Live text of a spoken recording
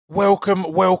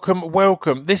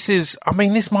Welcome. This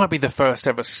might be the first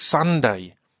ever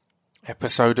Sunday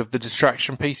episode of the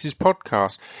Distraction Pieces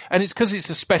podcast. And it's because it's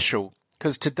a special,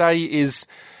 because today is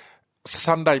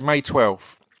Sunday, May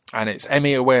 12th, and it's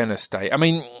Emmy Awareness Day. I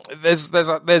mean, there's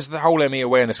the whole Emmy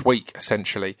Awareness week,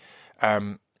 essentially.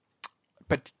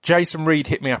 But Jason Reed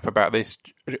hit me up about this.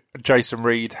 Jason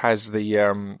Reed has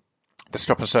the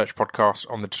Stop and Search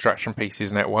podcast on the Distraction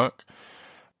Pieces network.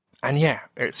 And yeah,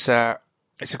 it's a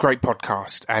great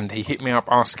podcast, and he hit me up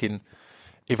asking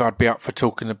if I'd be up for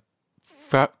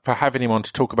having him on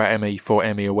to talk about Emmy for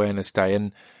Emmy Awareness Day,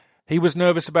 and he was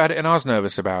nervous about it, and I was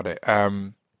nervous about it.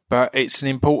 But it's an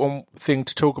important thing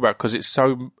to talk about because it's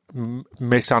so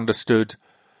misunderstood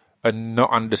and not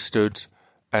understood,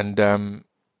 and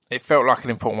it felt like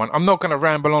an important one. I'm not going to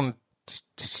ramble on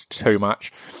too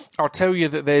much. I'll tell you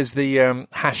that there's the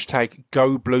hashtag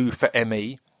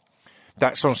 #GoBlueForEmmy.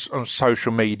 That's on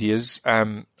social medias.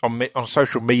 On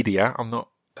social media, I'm not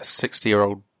a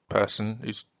 60-year-old person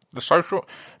who's the social.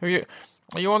 Are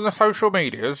you on the social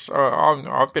medias?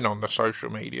 I've been on the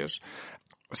social medias.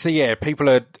 So yeah, people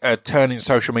are turning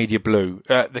social media blue,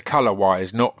 the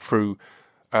colour-wise, not through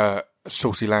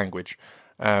saucy language.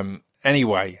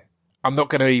 Anyway, I'm not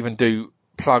going to even do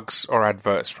plugs or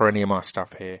adverts for any of my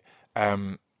stuff here.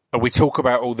 We talk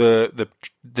about all the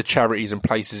charities and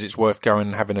places it's worth going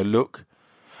and having a look.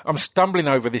 I'm stumbling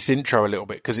over this intro a little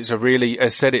bit because it's a really,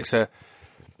 as said, it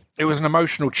was an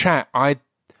emotional chat. I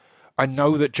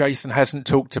know that Jason hasn't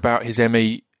talked about his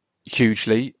Emmy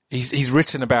hugely. He's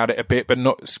written about it a bit, but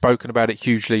not spoken about it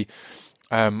hugely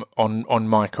on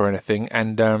mic or anything.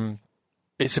 And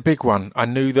it's a big one. I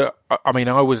knew that. I mean,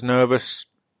 I was nervous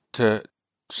to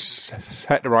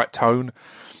set the right tone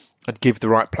and give the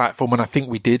right platform, and I think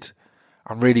we did.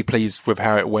 I'm really pleased with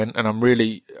how it went, and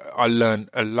I learned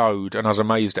a load, and I was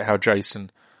amazed at how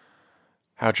Jason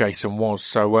was.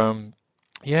 So,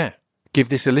 yeah, give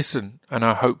this a listen, and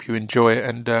I hope you enjoy it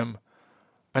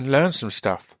and learn some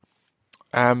stuff.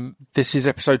 This is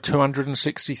episode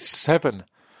 267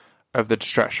 of the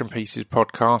Distraction Pieces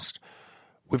podcast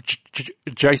with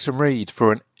Jason Reed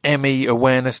for an Emmy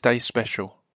Awareness Day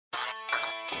special.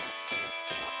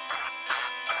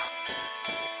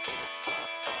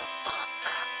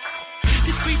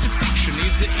 This piece of fiction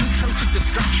is the intro to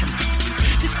Distraction Pieces.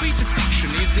 This piece of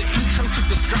fiction is the intro to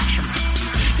Distraction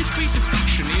Pieces. This piece of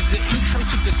fiction is the intro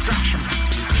to Distraction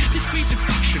Pieces. This piece of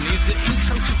fiction is the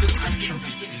intro to Distraction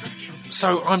Pieces.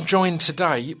 So I'm joined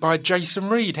today by Jason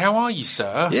Reed. How are you,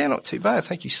 sir? Yeah, not too bad.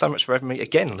 Thank you so much for having me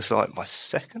again. It's like my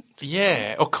second.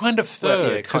 Yeah, or kind of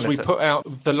third, because we put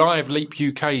out the live Leap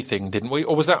UK thing, didn't we?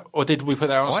 Or did we put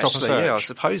that on Stop and Search? Yeah, I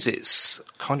suppose it's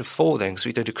kind of four then, because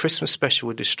we did a Christmas special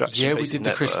with Distraction. Yeah, we did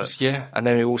the Christmas, yeah. And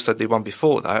then we also did one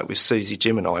before that with Susie,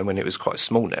 Jim and I when it was quite a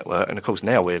small network. And of course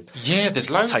now we're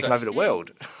there's loads taking over the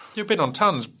world. You've been on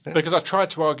tons, because I tried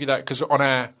to argue that, because on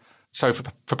our... So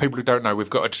for people who don't know, we've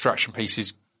got a Distraction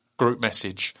Pieces group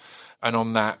message, and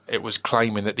on that it was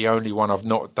claiming that the only one I've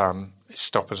not done is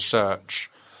Stop and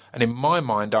Search. And in my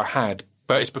mind I had,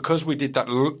 but it's because we did that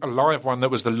live one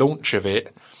that was the launch of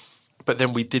it, but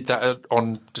then we did that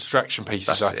on Distraction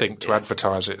Pieces, to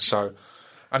advertise it. So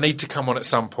I need to come on at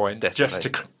some point, just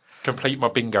to complete my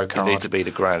bingo card. You need to be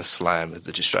the grand slam of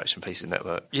the Distraction Pieces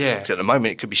network. Yeah. Because at the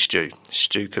moment it could be Stu.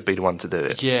 Stu could be the one to do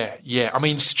it. Yeah. I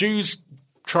mean, Stu's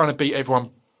trying to beat everyone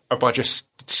by just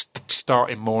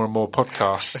starting more and more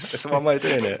podcasts. That's the one way of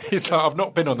doing it. It's like, I've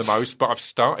not been on the most, but I've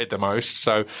started the most.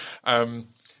 So,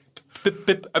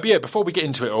 but yeah, before we get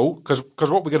into it all, because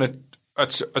what we're going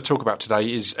to talk about today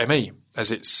is Emmy, as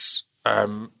it's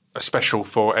a special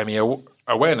for Emmy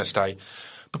Awareness Day.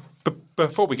 But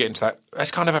before we get into that,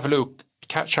 let's kind of have a little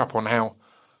catch up on how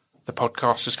the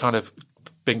podcast has kind of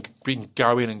been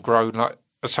going and grown. Like,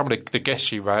 some of the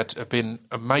guests you've had have been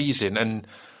amazing. And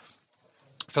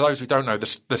for those who don't know,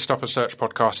 the Stop and Search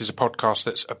podcast is a podcast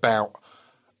that's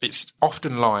it's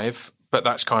often live, but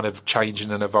that's kind of changing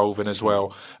and evolving as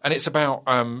well. And it's about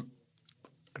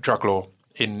drug law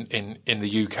in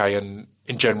the UK and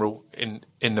in general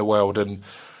in the world, and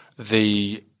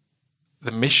the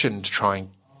mission to try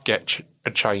and get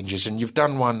changes. And you've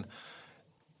done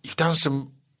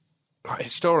some like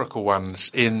historical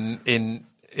ones in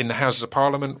the Houses of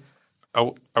Parliament,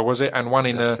 or was it? And one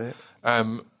in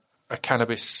a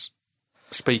cannabis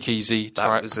speakeasy type.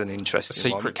 That was an interesting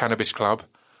secret one. Cannabis club.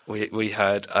 We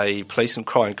had a police and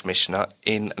crime commissioner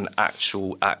in an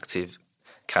actual active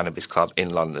cannabis club in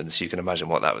London, so you can imagine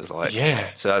what that was like. Yeah.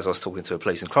 So as I was talking to a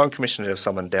police and crime commissioner, there was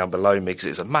someone down below me, because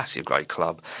it's a massive, great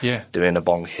club, doing a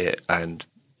bong hit, and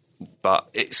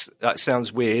But that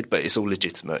sounds weird, but it's all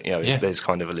legitimate. You know, Yeah. there's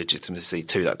kind of a legitimacy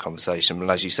to that conversation. And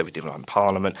as you said, we did one in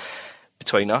Parliament.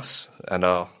 Between us and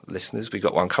our listeners, we've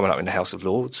got one coming up in the House of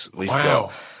Lords.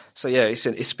 Wow. So yeah,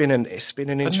 it's been an interesting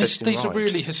And these are ride.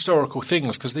 really historical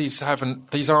things, because these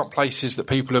aren't places that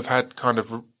people have had kind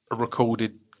of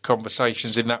recorded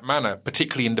conversations in that manner,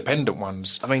 particularly independent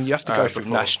ones. I mean, you have to go through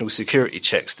before. national security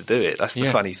checks to do it. That's the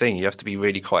Yeah. funny thing. You have to be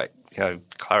really quite,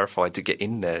 clarified to get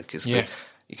in there, because Yeah.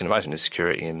 you can imagine the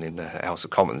security in the House of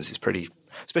Commons is pretty,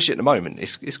 especially at the moment,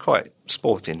 it's quite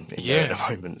sporting in there at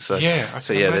the moment. So Yeah, I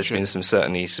can there's imagine. been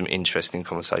certainly some interesting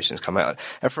conversations come out.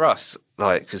 And for us,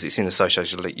 because it's in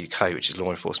Association Elite UK, which is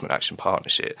Law Enforcement Action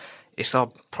Partnership, it's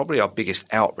probably our biggest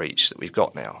outreach that we've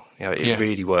got now. It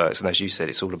really works. And as you said,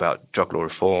 it's all about drug law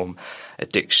reform,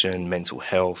 addiction, mental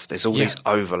health. There's all these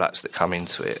overlaps that come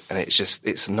into it. And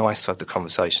it's nice to have the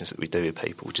conversations that we do with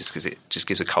people, just because it just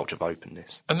gives a culture of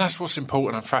openness. And that's what's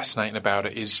important and fascinating about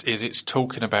it is it's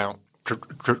talking about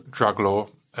drug law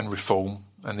and reform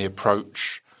and the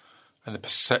approach and the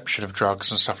perception of drugs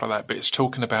and stuff like that. But it's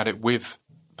talking about it with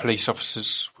police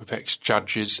officers, with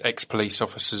ex-judges, ex-police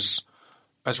officers,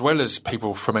 as well as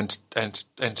people from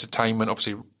entertainment.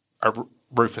 Obviously,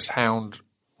 Rufus Hound,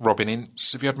 Robin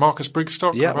Ince. Have you had Marcus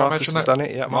Brigstock? Yeah, Have I Marcus imagined has that? done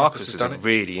it. Yeah, Marcus Marcus has is a done it.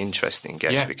 really interesting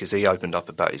guest because he opened up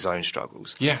about his own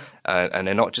struggles. Yeah. And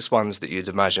they're not just ones that you'd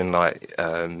imagine like,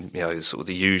 sort of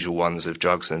the usual ones of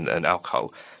drugs and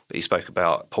alcohol, but he spoke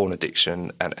about porn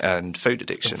addiction and food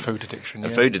addiction. And food addiction,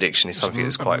 And yeah. food addiction is something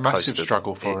that's quite a massive close to...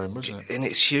 struggle for him, wasn't it? And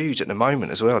it's huge at the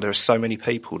moment as well. There are so many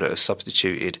people that have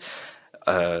substituted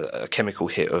a chemical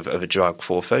hit of a drug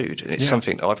for food. And it's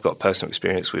something that I've got personal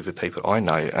experience with people I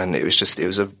know. And it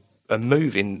was a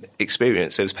moving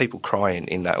experience. There was people crying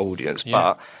in that audience. Yeah.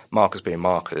 But Marcus being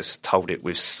Marcus told it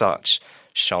with such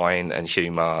shine and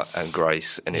humour and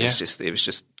grace. And it was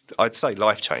just, I'd say,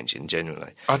 life-changing,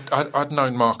 genuinely. I'd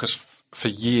known Marcus for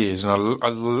years, and I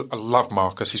love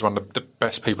Marcus. He's one of the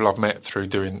best people I've met through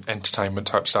doing entertainment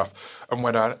type stuff. And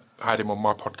when I had him on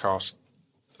my podcast,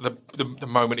 the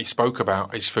moment he spoke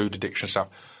about his food addiction stuff,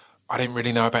 I didn't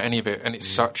really know about any of it. And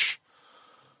it's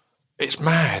it's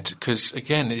mad, because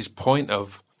again, his point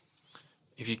of,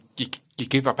 if you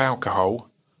give up alcohol,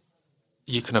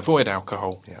 you can avoid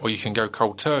alcohol, or you can go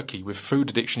cold turkey. With food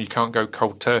addiction, you can't go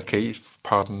cold turkey,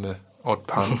 pardon the odd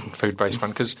pun, food-based pun,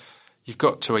 because you've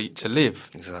got to eat to live.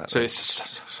 Exactly. So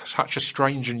it's such a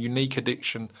strange and unique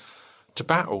addiction to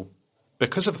battle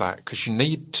because of that, because you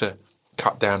need to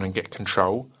cut down and get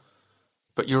control,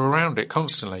 but you're around it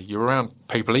constantly. You're around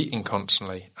people eating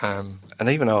constantly. And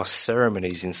even our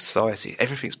ceremonies in society,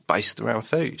 everything's based around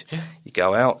food. Yeah. You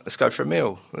go out, let's go for a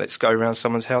meal, let's go around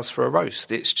someone's house for a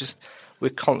roast. It's just, we're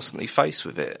constantly faced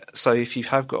with it. So if you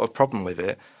have got a problem with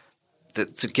it,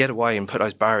 to get away and put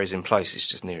those barriers in place is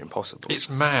just near impossible. It's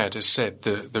mad, as said,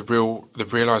 the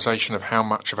realisation of how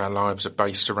much of our lives are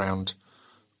based around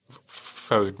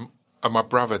food. And my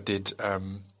brother did,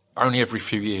 only every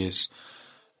few years,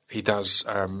 he does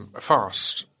a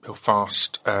fast. He'll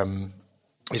fast.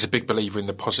 He's a big believer in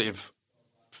the positive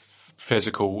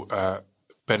physical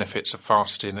benefits of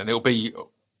fasting, and it'll be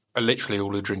literally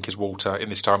all he'll drink is water in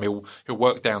this time. He'll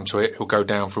work down to it. He'll go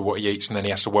down through what he eats, and then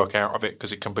he has to work out of it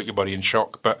because it can put your body in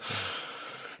shock. But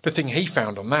the thing he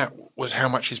found on that was how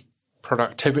much his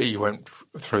productivity went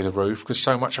through the roof, because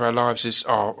so much of our lives is,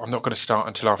 I'm not going to start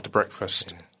until after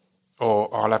breakfast,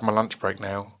 or I'll have my lunch break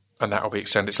now, and that'll be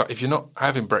extended. It's like, if you're not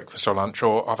having breakfast or lunch,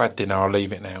 or I've had dinner, I'll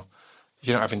leave it now. If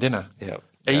you're not having dinner,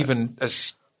 even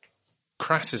as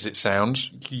crass as it sounds,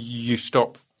 you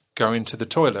stop going to the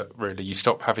toilet, really. You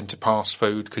stop having to pass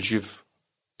food because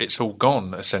it's all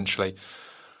gone, essentially.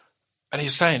 And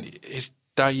he's saying his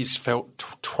days felt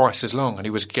twice as long, and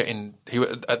he was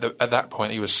at that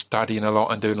point he was studying a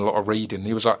lot and doing a lot of reading.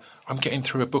 He was like, I'm getting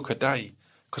through a book a day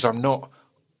because I'm not,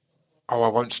 I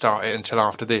won't start it until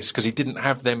after this, because he didn't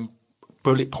have them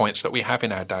bullet points that we have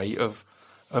in our day of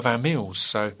our meals.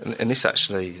 So, and this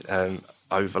actually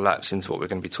overlaps into what we're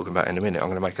going to be talking about in a minute. I'm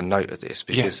going to make a note of this,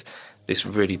 because this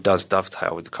really does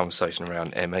dovetail with the conversation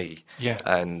around ME. Yeah.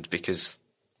 And because,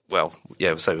 so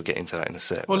we'll get into that in a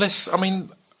sec. Well,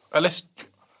 let's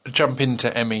jump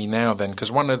into ME now then,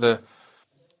 because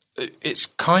it's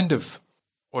kind of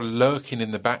lurking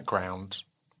in the background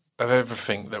of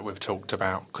everything that we've talked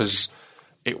about, because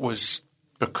it was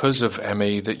because of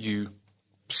ME that you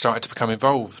started to become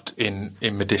involved in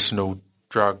medicinal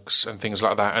drugs and things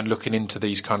like that, and looking into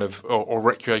these kind of, or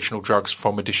recreational drugs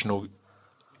for medicinal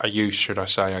use, should I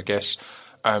say, I guess.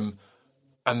 And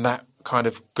that kind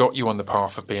of got you on the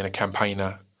path of being a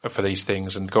campaigner for these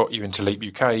things, and got you into Leap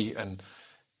UK, and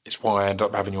it's why I end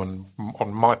up having you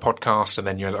on my podcast, and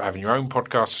then you end up having your own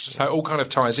podcast. So it all kind of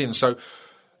ties in. So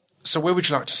where would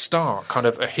you like to start? Kind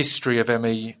of a history of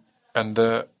ME and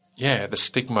the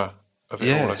stigma of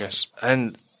it all, I guess.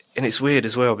 And it's weird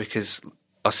as well, because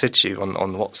I said to you on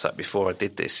WhatsApp before I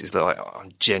did this, is that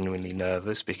I'm genuinely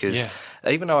nervous, because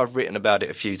even though I've written about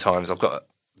it a few times, I've got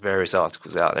various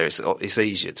articles out there. It's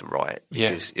easier to write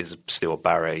because it's still a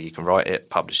barrier. You can write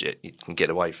it, publish it, you can get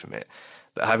away from it.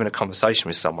 But having a conversation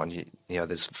with someone, you know,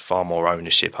 there's far more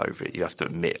ownership over it. You have to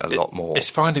admit a lot more. It's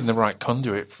finding the right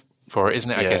conduit for it,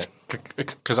 isn't it? I guess,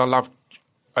 because I love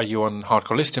you on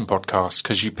Hardcore Listing podcast,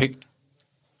 because you picked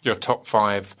your top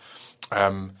 5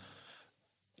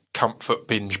 comfort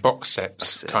binge box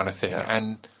sets kind of thing,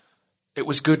 and it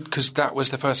was good because that was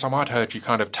the first time I'd heard you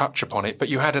kind of touch upon it. But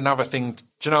you had another thing. Do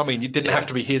you know what I mean? You didn't have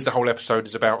to be, here's the whole episode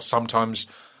is about sometimes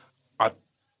I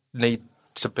need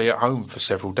to be at home for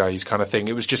several days kind of thing.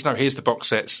 It was just, no, here's the box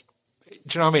sets. Do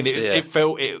you know what I mean? It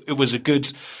felt it was a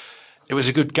good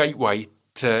gateway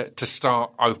to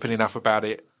start opening up about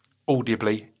it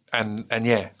audibly. And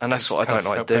that's what I don't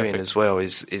like doing as well,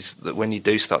 is that when you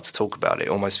do start to talk about it, it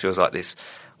almost feels like this,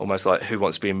 almost like Who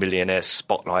Wants to Be a Millionaire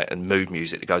spotlight and mood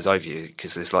music that goes over you,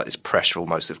 because there's like this pressure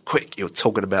almost of, quick, you're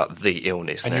talking about the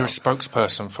illness and now. You're a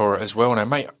spokesperson for it as well. Now,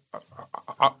 mate,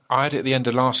 I had it at the end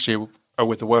of last year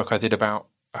with the work I did about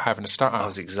having a stutter. I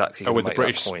was exactly with the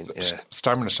British point,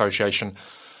 Stamina Association.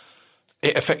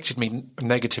 It affected me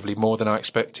negatively more than I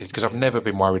expected, because I've never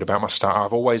been worried about my stutter.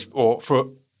 I've always,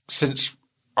 since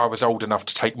I was old enough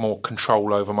to take more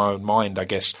control over my own mind, I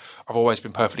guess, I've always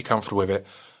been perfectly comfortable with it.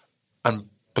 And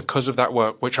because of that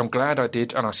work, which I'm glad I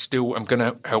did, and I still am going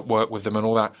to help work with them and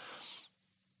all that,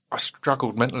 I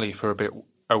struggled mentally for a bit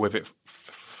with it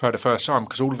for the first time,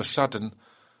 because all of a sudden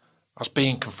I was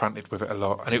being confronted with it a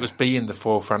lot, and it was being the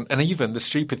forefront. And even the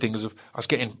stupid things of, I was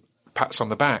getting pats on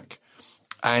the back.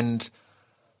 And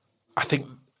I think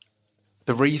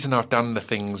the reason I've done the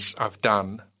things I've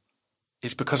done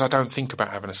is because I don't think about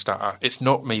having a stutter. It's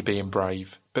not me being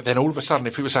brave. But then all of a sudden,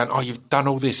 if people were saying, oh, you've done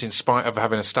all this in spite of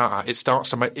having a stutter, it started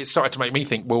to make me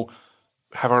think, well,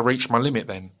 have I reached my limit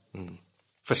then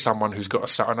for someone who's got a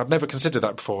stutter? And I've never considered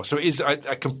that before. So it is, I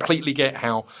completely get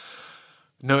how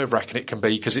nerve-wracking it can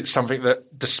be, because it's something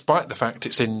that, despite the fact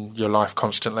it's in your life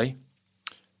constantly,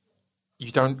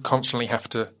 you don't constantly have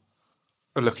to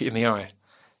look it in the eye.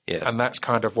 Yeah. And that's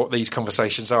kind of what these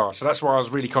conversations are. So that's why I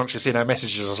was really conscious in our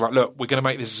messages. I was like, look, we're going to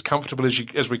make this as comfortable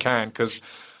as we can, because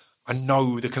I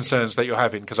know the concerns that you're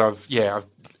having, because I've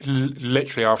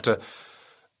literally, after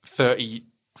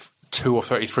 32 or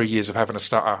 33 years of having a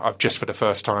stutter, I've just for the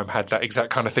first time had that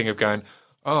exact kind of thing of going,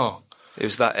 oh, it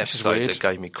was that episode that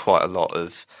gave me quite a lot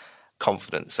of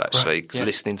confidence, actually,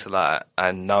 listening to that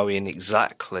and knowing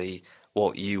exactly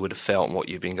what you would have felt and what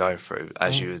you've been going through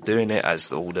as you were doing it,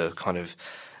 as all the kind of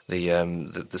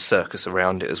the circus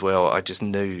around it as well. I just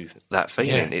knew that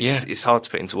feeling. It's hard to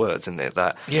put into words, isn't it?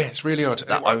 It's really odd.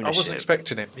 I wasn't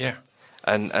expecting it. Yeah,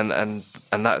 and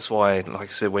that's why, like I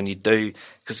said, when you do,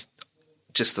 because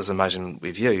just as imagine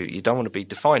with you don't want to be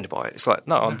defined by it. It's like,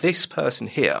 no, I'm this person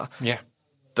here. Yeah.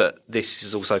 But this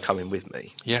is also coming with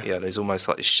me. Yeah. There's almost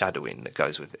like this shadowing that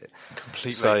goes with it.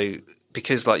 Completely. So,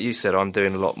 because like you said, I'm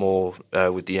doing a lot more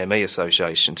with the ME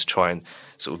Association to try and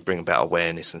sort of bring about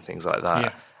awareness and things like that.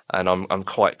 Yeah. And I'm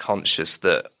quite conscious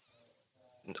that,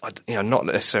 not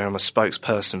necessarily I'm a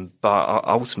spokesperson, but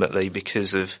ultimately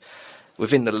because of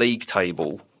within the league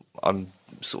table, I'm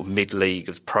sort of mid-league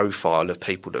of profile of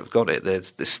people that have got it.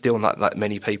 There's still not that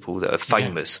many people that are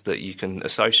famous that you can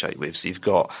associate with. So you've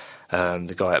got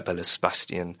the guy at Bella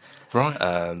Sebastian.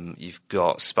 Right. You've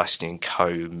got Sebastian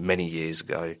Coe many years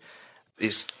ago.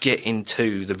 It's getting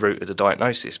to the root of the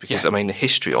diagnosis, because, the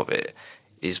history of it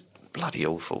is bloody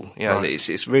awful.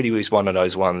 It's really one of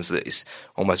those ones that is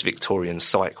almost Victorian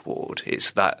psych ward.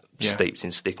 It's that steeped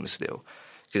in stigma still.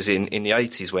 Because in the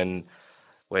 80s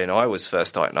when I was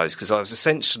first diagnosed, because I've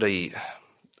essentially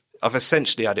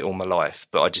had it all my life,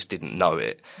 but I just didn't know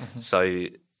it. Mm-hmm. So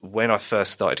when I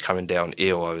first started coming down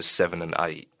ill, I was 7 and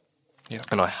 8. Yeah.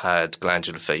 And I had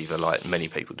glandular fever, like many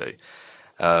people do.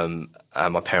 And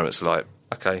my parents were like,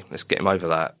 okay, let's get him over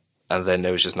that. And then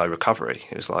there was just no recovery.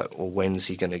 It was like, well, when's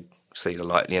he going to see the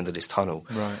light at the end of this tunnel?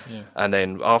 Right, yeah. And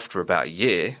then after about a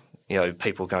year,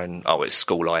 people going, oh, it's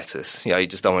schoolitis. You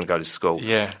just don't want to go to school.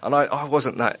 Yeah. And I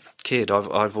wasn't that kid.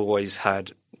 I've always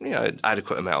had,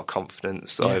 adequate amount of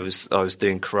confidence. Yeah. I was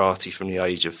doing karate from the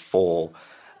age of 4,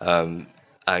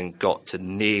 and got to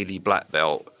nearly black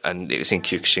belt, and it was in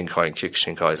Kyokushinkai, and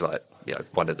Kyokushinkai is like,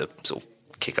 one of the sort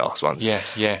of kick-ass ones.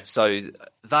 Yeah. So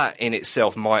that in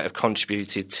itself might have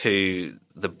contributed to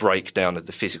the breakdown of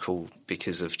the physical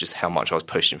because of just how much I was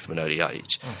pushing from an early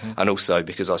age, and also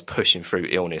because I was pushing through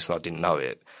illness and I didn't know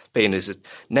it. Being as a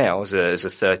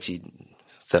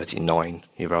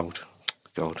 39-year-old.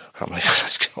 God, I can't believe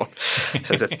that's gone.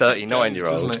 So as a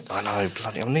 39-year-old, I know,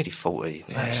 bloody, I'm nearly 40.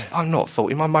 I'm not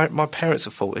 40. My parents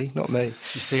are 40, not me.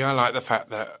 You see, I like the fact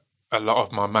that a lot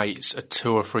of my mates are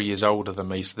 2 or 3 years older than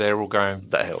me, so they're all going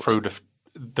through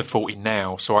the 40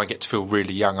 now, so I get to feel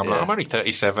really young. I'm like, I'm only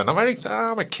 37.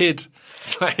 I'm a kid,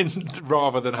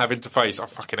 rather than having to face, I'm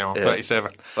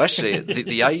 37. Well, actually,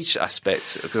 the age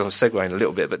aspect, because I'm segueing a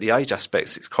little bit, but the age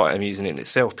aspect is quite amusing in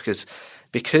itself because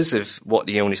of what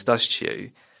the illness does to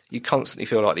you. You constantly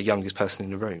feel like the youngest person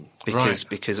in the room because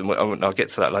and I'll get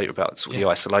to that later about sort of the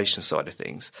isolation side of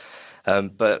things.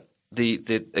 But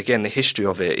the history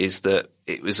of it is that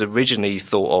it was originally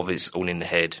thought of as all in the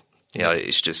head. You know,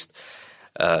 it's just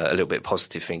a little bit of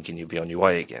positive thinking, you'll be on your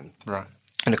way again. Right.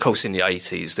 And of course, in the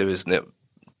 80s, there was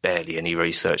barely any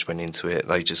research went into it.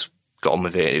 They just got on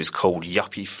with it. It was called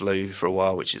yuppie flu for a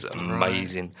while, which is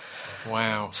amazing. Right.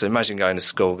 Wow. So imagine going to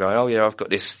school going, oh yeah, I've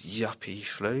got this yuppie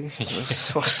flu.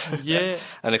 Yeah.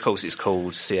 And of course it's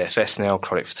called CFS now,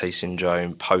 chronic fatigue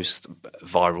syndrome,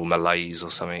 post-viral malaise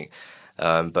or something.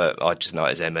 But I just know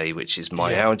it as ME, which is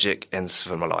myalgic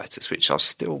encephalomyelitis, which I'm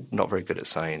still not very good at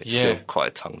saying. It's still quite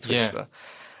a tongue twister.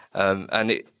 And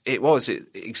it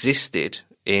existed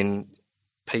in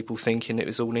people thinking it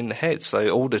was all in the head. So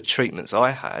all the treatments I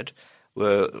had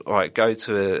were, all right, go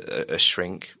to a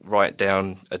shrink, write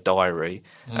down a diary,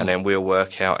 and then we'll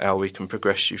work out how we can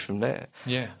progress you from there.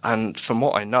 Yeah. And from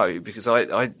what I know, because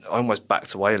I almost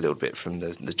backed away a little bit from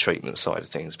the treatment side of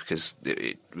things because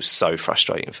it was so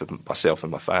frustrating for myself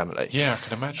and my family. Yeah, I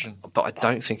can imagine. But I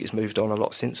don't think it's moved on a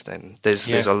lot since then.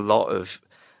 There's a lot of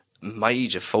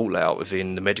major fallout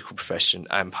within the medical profession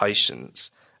and patients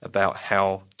about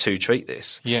how to treat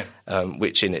this,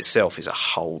 which in itself is a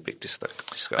whole big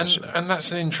discussion. And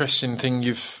that's an interesting thing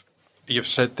you've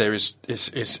said there is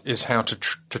how to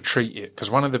treat it,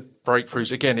 because one of the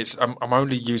breakthroughs, again, I'm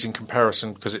only using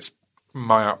comparison because it's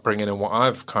my upbringing and what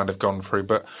I've kind of gone through,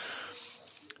 but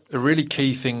the really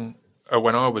key thing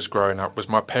when I was growing up was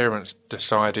my parents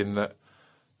deciding that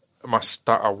my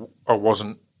stutter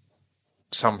wasn't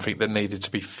something that needed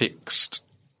to be fixed.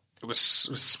 It was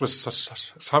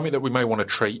something that we may want to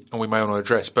treat and we may want to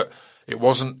address, but it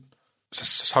wasn't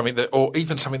something that, or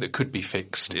even something that could be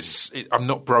fixed. I'm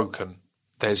not broken.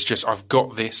 There's just, I've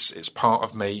got this. It's part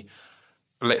of me.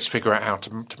 Let's figure out how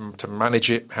to manage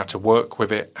it, how to work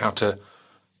with it, how to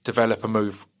develop and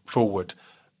move forward.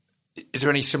 Is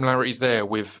there any similarities there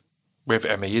with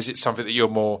ME? Is it something that you're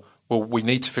more, well, we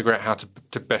need to figure out how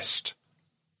to best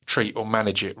treat or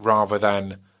manage it, rather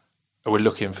than we're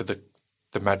looking for the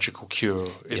magical cure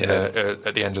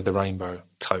at the end of the rainbow?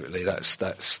 Totally. That's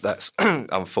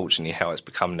unfortunately how it's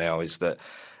become now, is that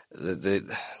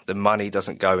the money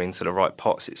doesn't go into the right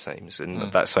pots, it seems,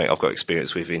 and that's something I've got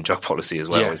experience with in drug policy as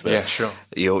well. Is that sure.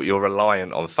 You're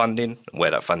reliant on funding,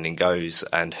 where that funding goes,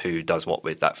 and who does what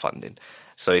with that funding.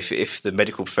 So if the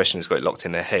medical profession has got it locked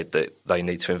in their head that they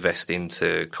need to invest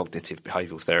into cognitive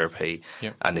behavioural therapy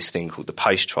and this thing called the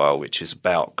PACE trial, which is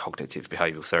about cognitive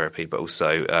behavioural therapy, but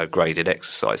also graded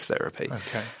exercise therapy,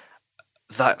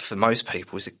 that for most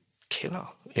people is a killer.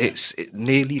 Yeah. It's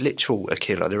nearly literal a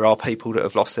killer. There are people that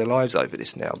have lost their lives over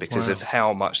this now because of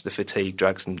how much the fatigue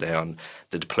drags them down,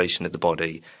 the depletion of the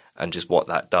body, and just what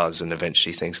that does, and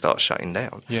eventually things start shutting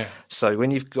down. Yeah. So when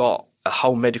you've got a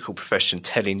whole medical profession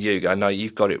telling you, no,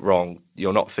 you've got it wrong,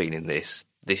 you're not feeling this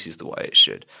is the way it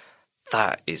should,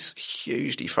 that is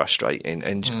hugely frustrating.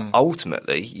 And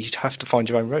ultimately, you'd have to find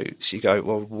your own routes. You go,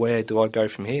 well, where do I go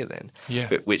from here then? Yeah.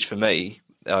 Which for me,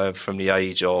 from the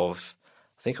age of,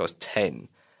 I think I was 10,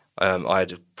 I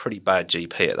had a pretty bad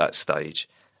GP at that stage,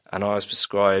 and I was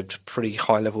prescribed pretty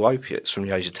high-level opiates from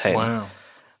the age of 10. Wow.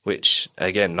 Which,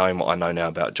 again, knowing what I know now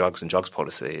about drugs and drugs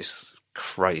policy, is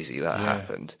crazy that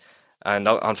happened. And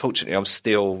unfortunately, I'm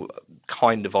still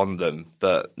kind of on them,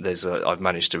 but I've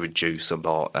managed to reduce a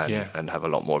lot and have a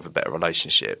lot more of a better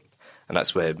relationship. And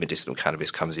that's where medicinal cannabis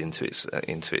comes into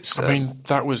its. I mean,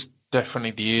 that was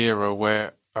definitely the era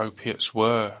where opiates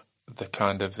were the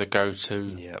kind of the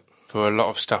go-to for a lot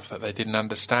of stuff that they didn't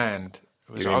understand.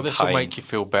 It was, this will make you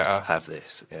feel better. Have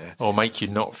this, or make you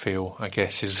not feel, I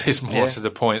guess, is more to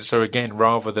the point. So again,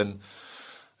 rather than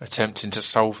attempting to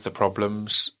solve the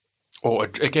problems, or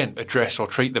again address or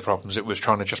treat the problems, it was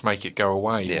trying to just make it go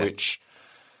away. Which,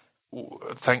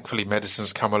 thankfully,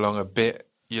 medicine's come along a bit.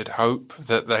 you'd hope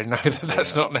that they know that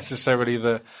that's not necessarily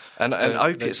the... And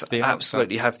opiates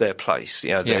absolutely have their place.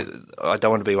 You know, I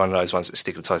don't want to be one of those ones that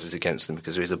stigmatises against them,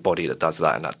 because there is a body that does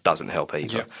that, and that doesn't help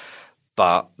either. Yeah.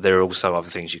 But there are also other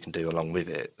things you can do along with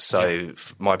it. So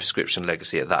my prescription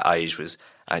legacy at that age was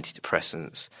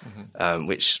antidepressants,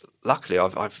 which luckily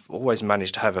I've always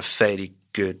managed to have a fairly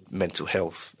good mental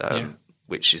health,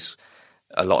 which is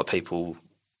a lot of people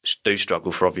do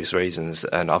struggle for obvious reasons,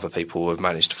 and other people have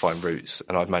managed to find routes,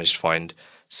 and I've managed to find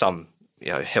some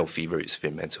healthy routes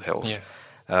within mental health. Yeah.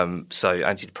 So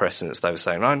antidepressants, they were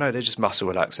saying, oh no, they're just muscle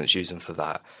relaxants, use them for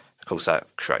that. Of course,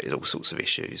 that created all sorts of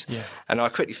issues. Yeah. And I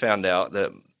quickly found out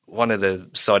that one of the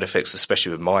side effects,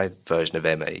 especially with my version of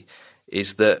ME,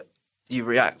 is that you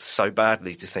react so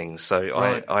badly to things.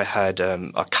 So I had I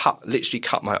literally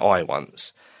cut my eye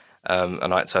once,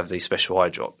 and I had to have these special eye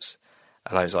drops.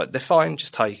 And I was like, they're fine,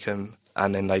 just take them.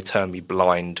 And then they turned me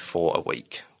blind for a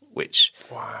week, which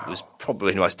was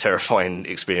probably the most terrifying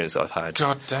experience I've had.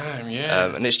 God damn,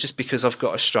 yeah. And it's just because I've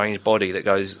got a strange body that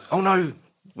goes, oh no,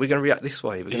 we're going to react this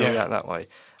way, we're going to react that way.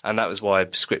 And that was why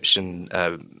prescription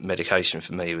medication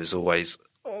for me was always,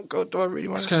 oh God, do I really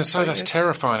want to... I was going to say, that's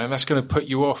terrifying, and that's going to put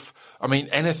you off. I mean,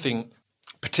 anything,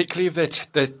 particularly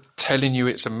if they're telling you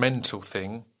it's a mental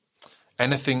thing,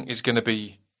 anything is going to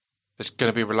be... There's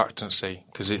going to be reluctancy,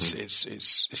 because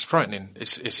it's frightening.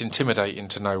 It's intimidating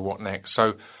to know what next.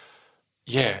 So,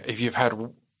 yeah, if you've had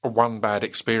one bad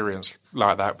experience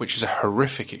like that, which is a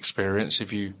horrific experience,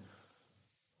 if you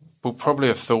will probably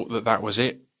have thought that was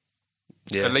it.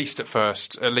 Yeah. At least at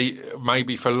first,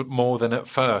 maybe for more than at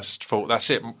first, thought that's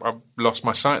it. I've lost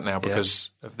my sight now because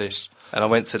of this. And I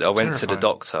went to the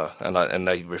doctor, and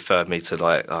they referred me to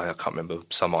I can't remember,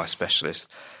 some eye specialist.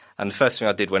 And the first thing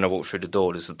I did when I walked through the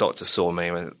door is the doctor saw me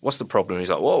and went, what's the problem?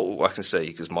 He's like, whoa, I can see,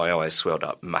 because my eyes swelled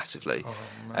up massively. Oh,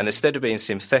 and instead of being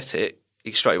sympathetic,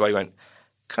 he straight away went,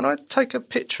 can I take a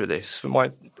picture of this for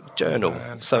my journal?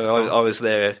 So I was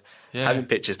there having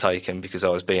pictures taken because I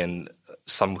was being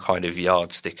some kind of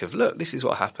yardstick of, look, this is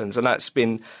what happens. And that's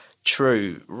been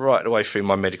true right the way through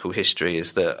my medical history,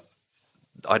 is that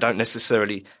I don't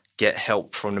necessarily get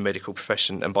help from the medical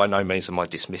profession, and by no means am I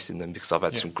dismissing them, because I've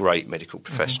had some great medical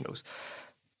professionals.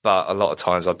 But a lot of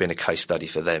times I've been a case study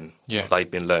for them. Yeah. They've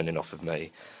been learning off of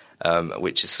me,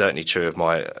 which is certainly true of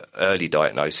my early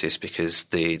diagnosis, because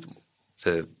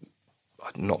I'm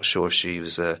not sure if she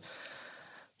was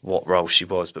what role she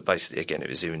was, but basically, again, it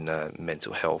was in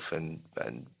mental health and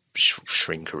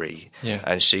shrinkery. Yeah.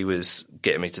 And she was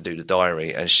getting me to do the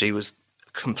diary, and she was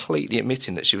completely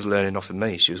admitting that she was learning off of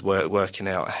me. She was working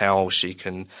out how she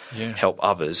can help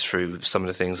others through some of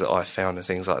the things that I found and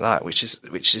things like that, which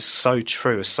is so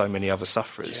true of so many other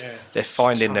sufferers. Yeah. They're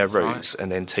finding their roots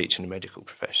and then teaching the medical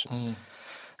profession.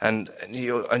 And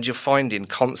you're finding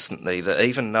constantly that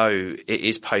even though it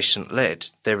is patient-led,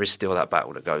 there is still that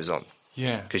battle that goes on.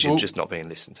 Yeah. Because you're just not being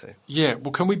listened to. Yeah.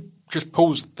 Well, can we just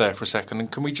pause there for a second, and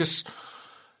can we just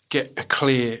get a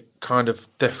clear kind of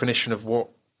definition of what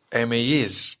ME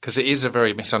is, because it is a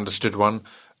very misunderstood one.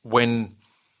 When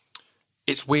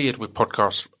it's weird with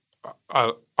podcasts,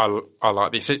 I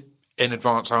like this. In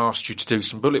advance, I asked you to do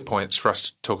some bullet points for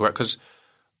us to talk about, because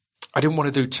I didn't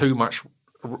want to do too much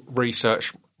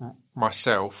research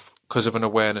myself, because of an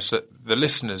awareness that the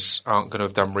listeners aren't going to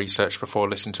have done research before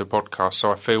listening to a podcast.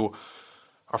 So I feel,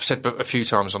 I've said a few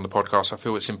times on the podcast, I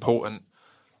feel it's important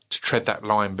to tread that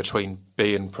line between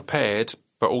being prepared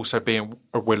but also being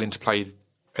willing to play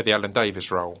the Alan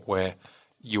Davies role, where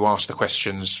you ask the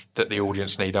questions that the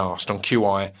audience need asked. On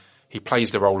QI, he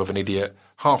plays the role of an idiot.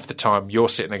 Half the time, you're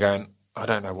sitting there going, I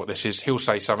don't know what this is. He'll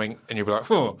say something, and you'll be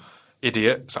like, oh,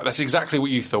 idiot. So that's exactly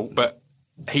what you thought, but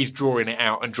he's drawing it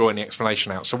out and drawing the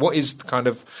explanation out. So what is kind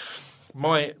of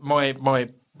my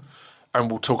and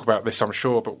we'll talk about this, I'm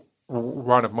sure, but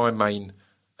one of my main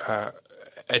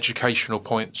educational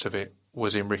points of it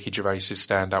was in Ricky Gervais's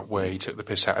stand-up, where he took the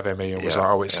piss out of ME and was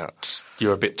like,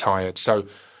 you're a bit tired. So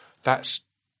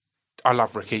I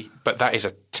love Ricky, but that is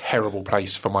a terrible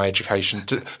place for my education,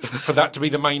 for that to be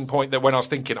the main point, that when I was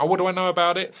thinking, what do I know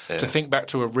about it? Yeah. To think back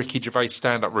to a Ricky Gervais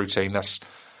stand-up routine, that's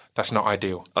not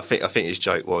ideal. I think his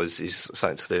joke is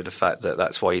something to do with the fact that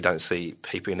that's why you don't see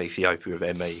people in Ethiopia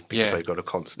with ME, because they've got to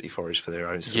constantly forage for their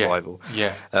own survival.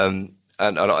 Yeah. And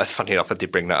funny enough, I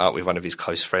did bring that up with one of his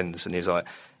close friends, and he was like,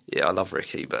 yeah, I love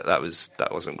Ricky, but that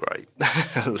wasn't great.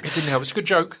 It didn't help. It's a good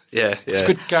joke. Yeah. It's a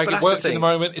good gag. It works in the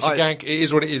moment. It's a gag. It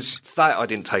is what it is. That I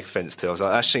didn't take offence to. I was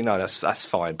like, actually, no, that's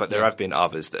fine. But there have been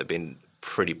others that have been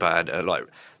pretty bad. Like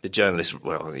the journalist,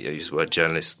 well, you use the word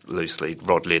journalist loosely,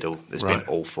 Rod Liddell, has been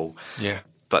awful. Yeah.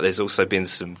 But there's also been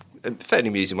some fairly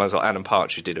amusing ones. Like Alan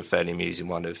Partridge did a fairly amusing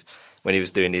one of when he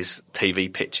was doing his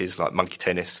TV pitches, like Monkey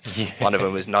Tennis. Yeah. One of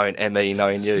them was knowing ME,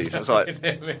 knowing you. I was like,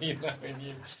 ME, knowing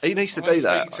you. He needs to do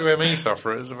that. Speak to ME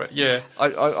sufferers, but yeah.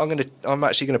 I'm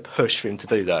actually going to push for him to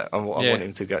do that. I want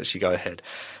him to actually go ahead.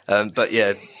 But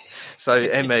yeah. So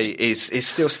ME is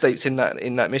still steeped in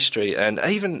that mystery, and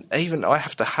even I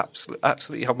have to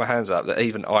absolutely hold my hands up that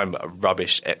even I'm a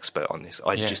rubbish expert on this.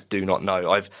 I just do not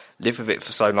know. I've lived with it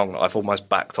for so long that I've almost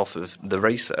backed off of the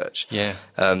research. Yeah.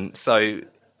 So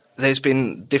there's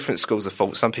been different schools of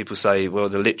thought. Some people say, well,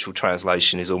 the literal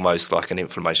translation is almost like an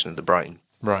inflammation of the brain.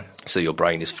 Right. So your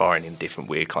brain is firing in different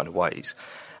weird kind of ways.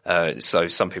 So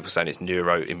some people are saying it's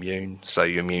neuroimmune, so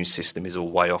your immune system is all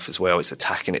way off as well. It's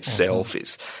attacking itself.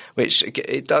 Which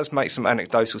it does make some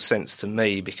anecdotal sense to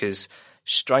me, because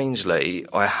strangely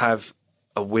I have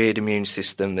a weird immune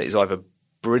system that is either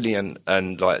brilliant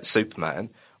and like Superman,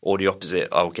 or the opposite.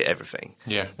 I'll get everything.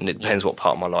 Yeah, and it depends what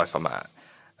part of my life I'm at.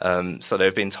 So there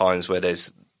have been times where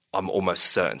I'm almost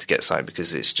certain to get something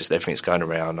because it's just everything's going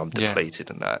around. I'm depleted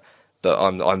and that. But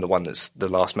I'm the one that's the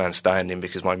last man standing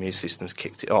because my immune system's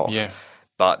kicked it off. Yeah.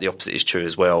 But the opposite is true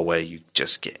as well, where you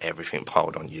just get everything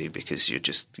piled on you because you've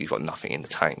got nothing in the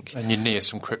tank. And you're near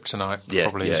some kryptonite.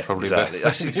 Probably exactly.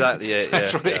 That's exactly it.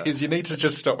 That's what it is. You need to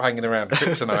just stop hanging around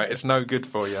kryptonite. It's no good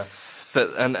for you.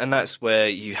 But and that's where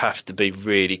you have to be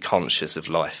really conscious of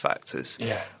life factors.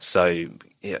 Yeah. So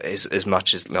as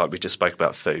much as like we just spoke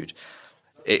about food,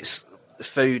 it's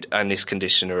food and this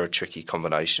condition are a tricky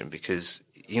combination because.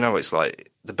 It's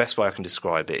like the best way I can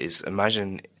describe it is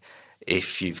imagine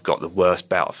if you've got the worst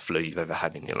bout of flu you've ever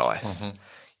had in your life.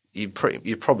 Mm-hmm.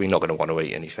 You're probably not going to want to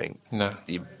eat anything. No.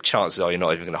 Chances are you're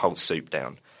not even going to hold soup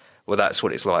down. Well, that's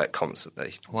what it's like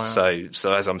constantly. Wow. So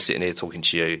as I'm sitting here talking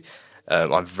to you,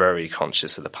 I'm very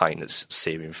conscious of the pain that's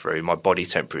searing through. My body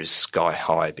temperature is sky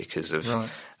high because of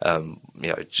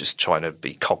just trying to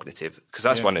be cognitive. Because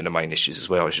that's one of the main issues as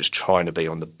well, is just trying to be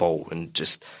on the ball and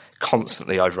just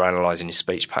constantly overanalyzing your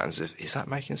speech patterns of, is that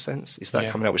making sense? Is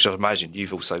that coming out? Which I imagine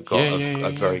you've also got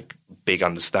a very big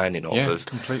understanding of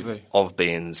completely. Of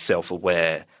being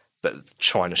self-aware, but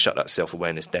trying to shut that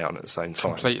self-awareness down at the same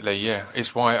time. Completely, yeah.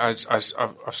 It's why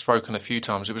I've spoken a few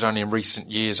times. It was only in recent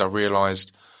years I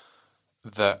realised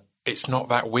that it's not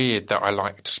that weird that I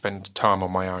like to spend time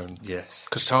on my own. Yes.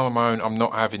 Because time on my own, I'm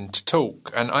not having to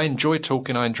talk. And I enjoy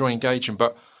talking, I enjoy engaging,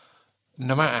 but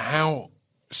no matter how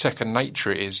second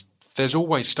nature it is, there's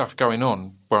always stuff going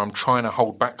on where I'm trying to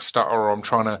hold back stutter or I'm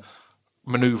trying to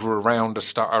manoeuvre around a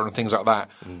stutter and things like that.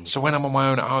 So when I'm on my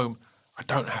own at home, I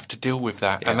don't have to deal with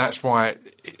that. And that's why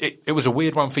it was a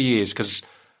weird one for years, because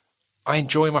I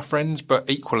enjoy my friends, but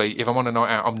equally, if I'm on a night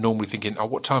out, I'm normally thinking,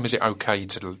 what time is it okay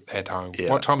to head home? Yeah.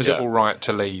 What time is it all right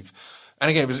to leave?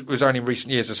 And again, it was only in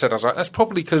recent years I was like, that's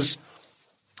probably because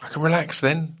I can relax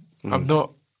then. I'm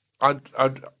not... I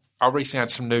recently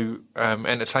had some new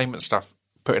entertainment stuff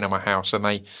put in my house, and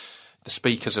the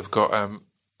speakers have got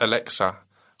Alexa.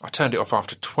 I turned it off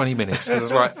after 20 minutes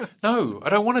because I was like, no, I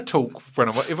don't want to talk if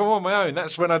I'm on my own.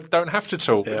 That's when I don't have to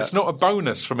talk. Yeah. It's not a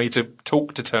bonus for me to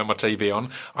talk to turn my TV on.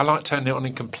 I like turning it on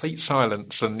in complete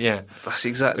silence, and that's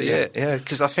exactly it. Yeah,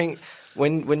 because I think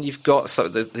when you've got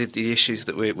the issues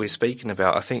that we're speaking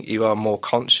about, I think you are more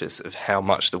conscious of how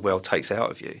much the world takes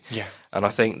out of you. Yeah. And I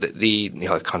think that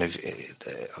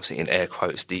obviously in air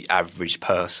quotes, the average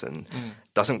person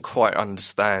doesn't quite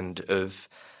understand of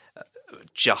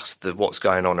just what's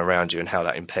going on around you and how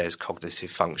that impairs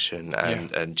cognitive function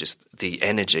and just the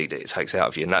energy that it takes out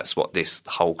of you. And that's what this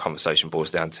whole conversation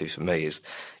boils down to for me is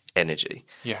energy.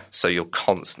 Yeah. So you're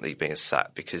constantly being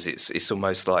sapped because it's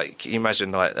almost like, you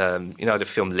imagine like, the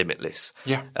film Limitless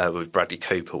with Bradley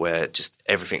Cooper, where just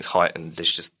everything's heightened.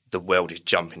 There's just the world is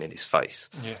jumping in his face.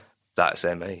 Yeah. That's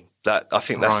ME. I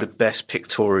think that's the best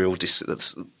pictorial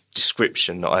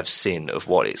description that I've seen of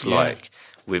what it's like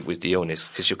with the illness,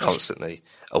 because you're constantly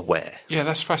aware. Yeah,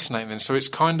 that's fascinating. Then. So it's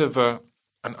kind of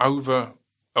an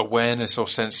over-awareness or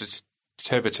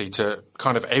sensitivity to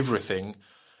kind of everything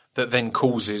that then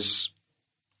causes,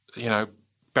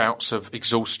 bouts of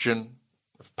exhaustion,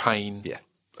 of pain,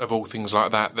 of all things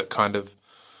like that kind of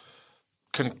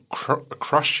can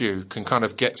crush you, can kind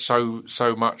of get so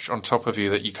much on top of you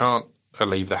that you can't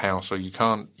leave the house or you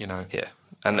can't, Yeah,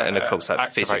 and of course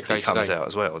that physically comes out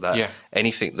as well. That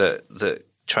anything that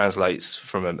translates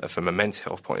from a mental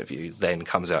health point of view then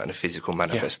comes out in a physical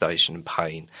manifestation and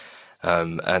pain.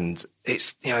 And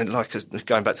it's, like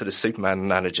going back to the Superman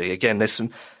analogy, again, there's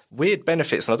some weird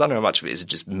benefits, and I don't know how much of it is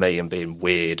just me and being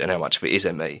weird and how much of it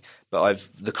isn't me, but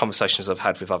the conversations I've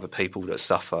had with other people that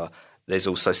suffer, there's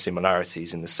also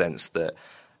similarities in the sense that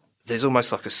there's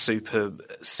almost like a super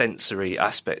sensory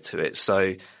aspect to it.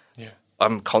 So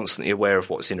I'm constantly aware of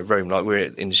what's in the room. Like we're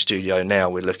in the studio now,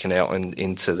 we're looking out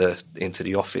into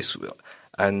the office,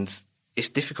 and it's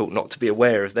difficult not to be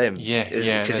aware of them.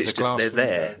 Because it's just they're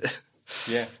there.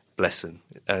 Yeah, bless them.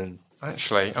 And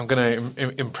actually, I'm going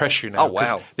to impress you now. Oh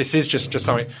wow! This is just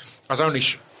something. I was only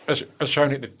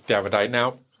shown it the other day.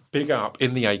 Now, big up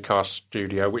in the Acast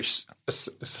studio, which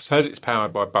says it's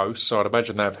powered by Bose, so I'd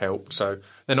imagine they've helped. So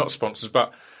they're not sponsors,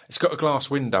 but it's got a glass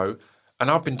window. And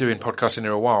I've been doing podcasts in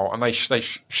here a while, and they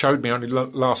showed me only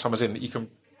last time I was in that you can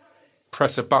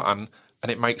press a button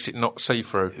and it makes it not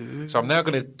see-through. So I'm now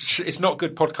going to... It's not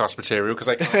good podcast material because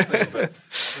they can't see, but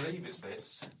I believe it's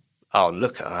this. Oh,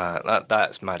 look at that.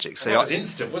 That's magic. See, that was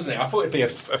instant, wasn't it? I thought it'd be a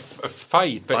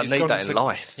fade, but I need that in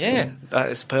life. Yeah. That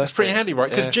is perfect. It's pretty handy, right?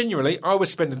 Because genuinely, I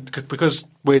was spending... Because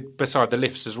we're beside the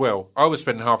lifts as well, I was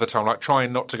spending half the time like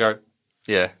trying not to go...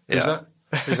 Yeah. Is that?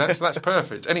 So that's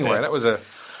perfect. Anyway, that was a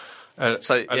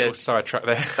little sidetrack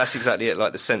there. That's exactly it.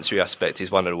 Like the sensory aspect is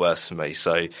one of the worst for me.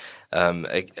 So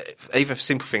even for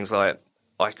simple things like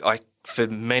I for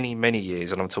many, many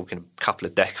years, and I'm talking a couple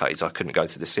of decades, I couldn't go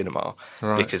to the cinema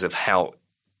because of how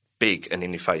big and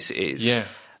in your face it is. Yeah.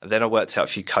 And then I worked out a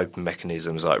few coping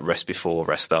mechanisms like rest before,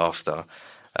 rest after,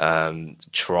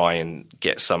 try and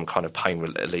get some kind of pain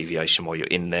alleviation while you're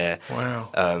in there.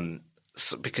 Wow.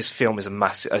 Because film is a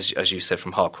massive, as you said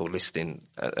from Hardcore Listing,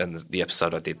 and the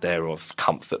episode I did there of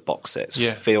comfort box sets.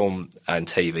 Yeah. Film and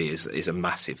TV is a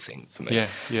massive thing for me. Yeah,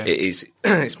 yeah. It is.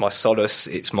 It's my solace.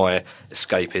 It's my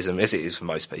escapism, as it is for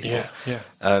most people. Yeah,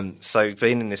 yeah. So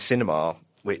being in the cinema,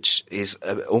 which is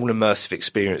an all-immersive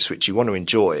experience, which you want to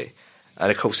enjoy. And,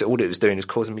 of course, all it was doing is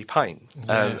causing me pain.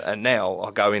 Yeah. And now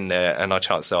I go in there and I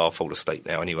chances are I'll fall asleep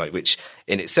now anyway, which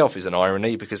in itself is an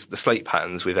irony because the sleep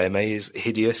patterns with ME is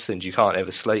hideous and you can't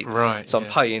ever sleep. Right. So I'm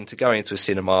paying to go into a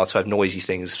cinema to have noisy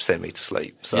things send me to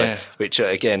sleep. So, which,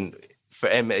 again, for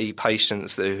ME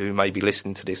patients who may be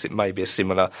listening to this, it may be a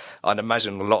similar... I'd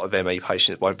imagine a lot of ME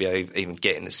patients won't be able to even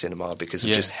get in the cinema because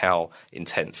of just how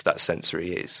intense that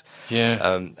sensory is.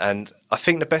 Yeah. And I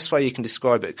think the best way you can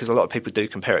describe it, because a lot of people do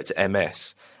compare it to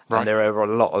MS, and there are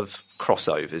a lot of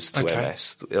crossovers to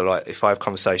MS. Like if I have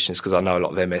conversations, because I know a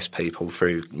lot of MS people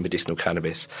through medicinal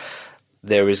cannabis,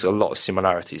 there is a lot of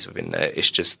similarities within there. It's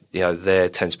just, there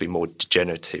tends to be more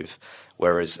degenerative,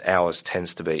 whereas ours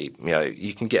tends to be,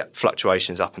 you can get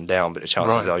fluctuations up and down, but the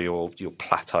chances are you're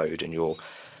plateaued and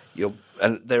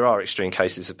and there are extreme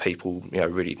cases of people,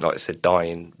 really, like I said,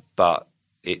 dying, but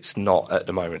it's not at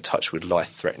the moment touched with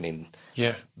life-threatening.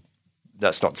 Yeah.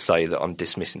 That's not to say that I'm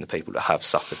dismissing the people that have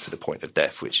suffered to the point of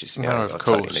death, which is, of course,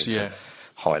 totally need to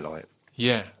highlight.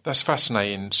 Yeah, that's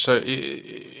fascinating. So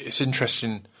it's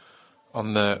interesting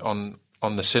on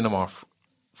the cinema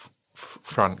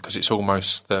front because it's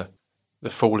almost the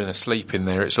falling asleep in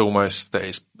there. It's almost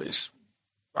that it's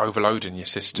overloading your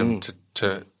system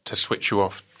to switch you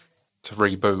off, to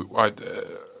reboot.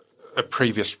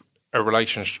 A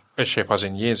relationship I was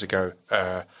in years ago,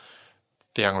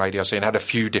 the young lady I was in had a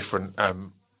few different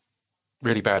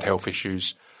really bad health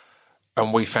issues,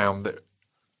 and we found that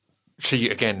she,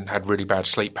 again, had really bad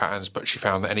sleep patterns, but she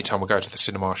found that any time we go to the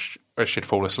cinema, she'd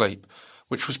fall asleep,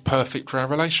 which was perfect for our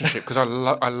relationship because I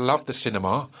love the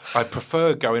cinema. I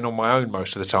prefer going on my own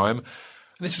most of the time, and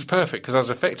this was perfect because I was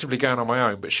effectively going on my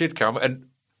own, but she'd come and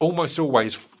almost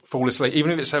always fall asleep,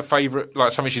 even if it's her favourite,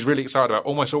 like something she's really excited about,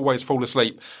 almost always fall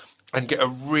asleep and get a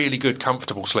really good,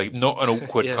 comfortable sleep, not an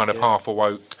awkward half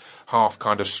awoke, half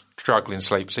kind of struggling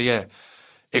sleep. So,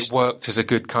 it worked as a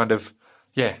good kind of,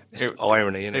 it's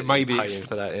irony, and it maybe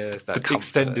for that, that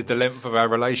extended the length of our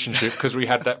relationship because we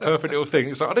had that perfect little thing.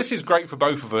 It's like, this is great for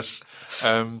both of us.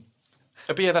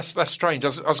 But that's strange. I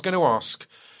was going to ask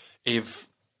if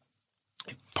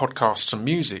podcasts and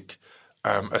music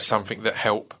are something that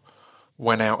help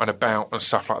when out and about and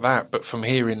stuff like that. But from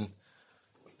hearing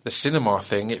the cinema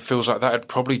thing, it feels like that would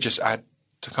probably just add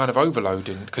to kind of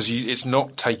overloading because it's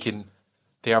not taking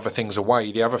the other things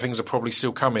away. The other things are probably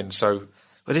still coming. So,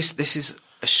 well, this is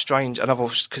a strange,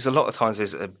 because a lot of times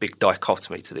there's a big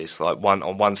dichotomy to this. Like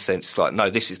on one sense, it's like, no,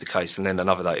 this is the case, and then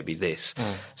another day it'd be this.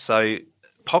 So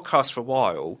podcasts for a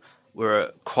while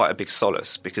were quite a big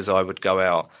solace because I would go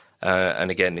out. And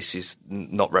again, this is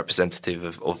not representative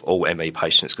of all ME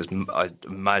patients because I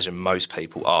imagine most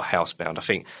people are housebound. I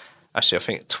think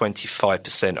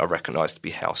 25% are recognised to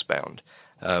be housebound,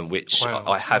 which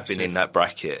I have been in that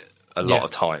bracket a lot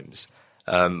of times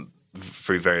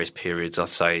through various periods. I'd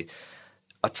say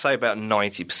about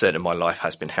 90% of my life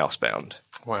has been housebound.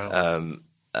 Wow.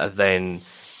 Then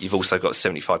you've also got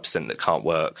 75% that can't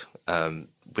work.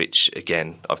 Which,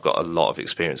 again, I've got a lot of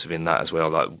experience within that as well,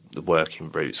 like the working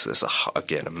routes. There's,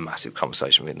 again, a massive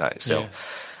conversation within that itself.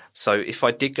 So if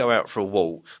I did go out for a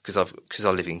walk, because I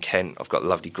live in Kent, I've got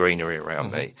lovely greenery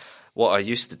around me. What I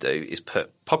used to do is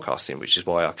put podcasts in, which is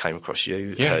why I came across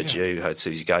you, heard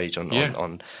Susie Gage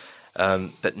on.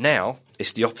 But now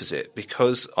it's the opposite,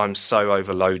 because I'm so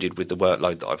overloaded with the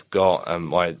workload that I've got, and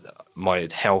my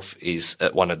health is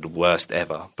at one of the worst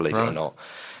ever, believe it or not.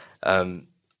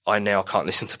 I now can't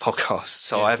listen to podcasts,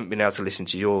 so I haven't been able to listen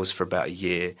to yours for about a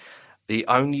year. The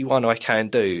only one I can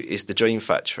do is the Dream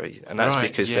Factory, and that's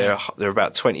because they're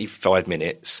about 25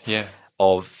 minutes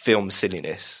of film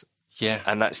silliness. Yeah,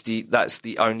 and that's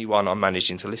the only one I'm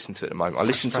managing to listen to at the moment. I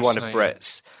listened to one of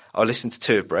Brett's. I listened to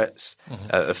two of Brett's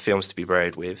of Films to Be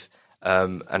Buried With,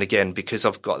 and again, because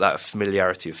I've got that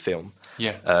familiarity of film,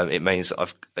 it means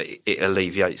it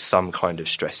alleviates some kind of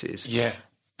stresses. Yeah,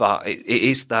 but it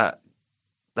is that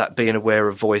being aware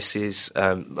of voices.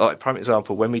 Like, prime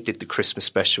example, when we did the Christmas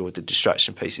special with the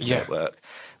Distraction Pieces Network,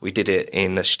 we did it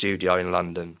in a studio in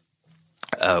London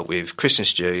with Christian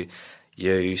Stew,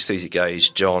 you, Susie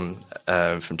Gage, John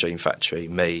from Dream Factory,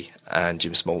 me, and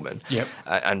Jim Smallman,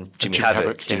 and Jimmy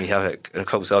Havoc. Jimmy Havoc, and of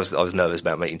course, I was nervous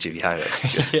about meeting Jimmy Havoc,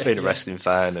 being a wrestling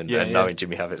fan and knowing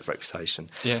Jimmy Havoc's reputation.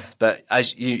 Yeah. But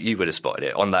as you would have spotted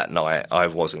it, on that night, I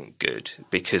wasn't good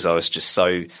because I was just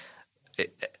so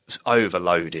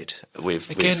overloaded with.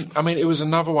 Again, I mean, it was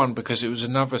another one because it was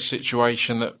another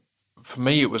situation that, for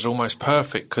me, it was almost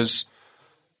perfect because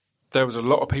there was a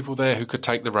lot of people there who could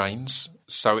take the reins.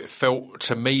 So it felt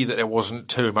to me that there wasn't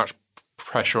too much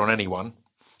pressure on anyone.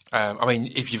 I mean,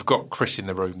 if you've got Chris in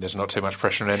the room, there's not too much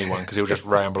pressure on anyone because he'll just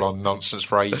ramble on nonsense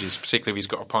for ages, particularly if he's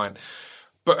got a pint.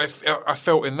 But I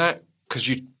felt in that because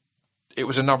it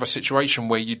was another situation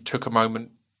where you took a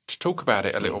moment to talk about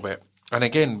it a little bit. And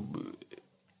again,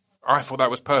 I thought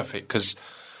that was perfect because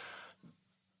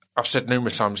I've said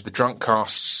numerous times the drunk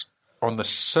casts on the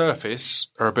surface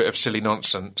are a bit of silly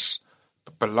nonsense,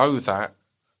 but below that,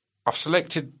 I've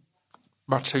selected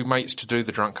my two mates to do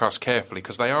the drunk cast carefully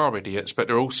because they are idiots, but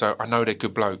I know they're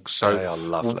good blokes. So they are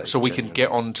lovely. So we can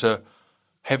get onto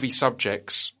heavy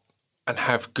subjects and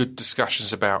have good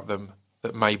discussions about them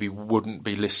that maybe wouldn't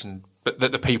be listened, but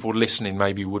that the people listening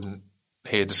maybe wouldn't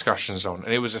hear discussions on.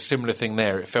 And it was a similar thing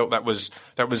there. It felt that was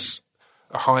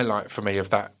a highlight for me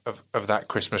of that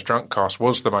Christmas drunk cast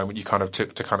was the moment you kind of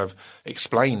took to kind of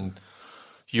explain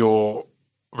your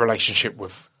relationship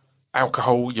with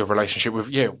alcohol, your relationship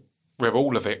with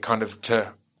all of it, kind of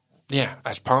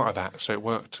as part of that. So it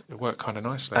worked kind of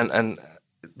nicely. And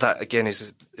that again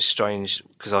is strange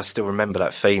because I still remember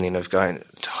that feeling of going,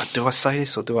 do I say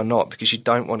this or do I not? Because you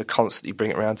don't want to constantly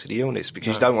bring it around to the illness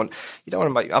because you don't want to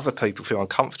make other people feel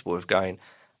uncomfortable with going,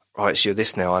 right, so you're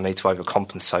this now, I need to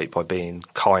overcompensate by being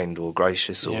kind or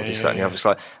gracious or that, and the other. It's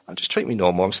like, just treat me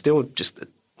normal. I'm still just a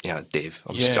div.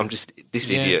 I'm just this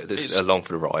idiot that's along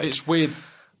for the ride. It's weird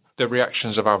the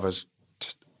reactions of others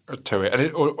to it,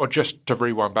 and or just to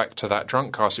rewind back to that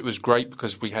drunk cast, it was great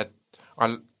because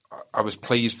I was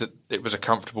pleased that it was a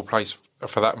comfortable place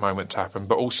for that moment to happen,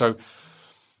 but also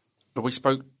we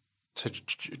spoke to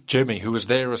Jimmy, who was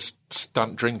there as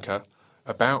stunt drinker,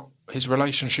 about his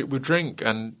relationship with drink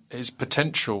and his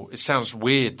potential. It sounds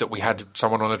weird that we had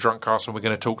someone on a drunk cast and we're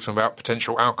going to talk to him about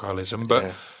potential alcoholism,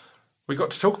 but we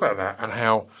got to talk about that and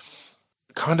how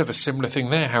kind of a similar thing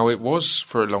there, how it was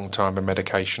for a long time a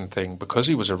medication thing because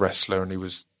he was a wrestler and he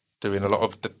was doing a lot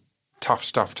of the tough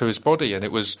stuff to his body, and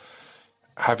it was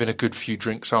having a good few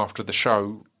drinks after the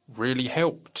show really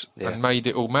helped and made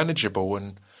it all manageable.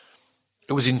 And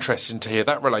it was interesting to hear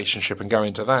that relationship and go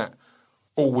into that,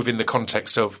 all within the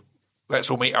context of let's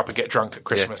all meet up and get drunk at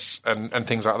Christmas and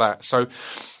things like that. So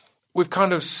we've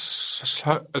kind of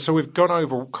we've gone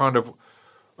over kind of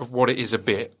what it is a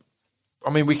bit. I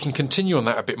mean, we can continue on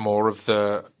that a bit more of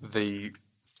the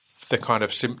kind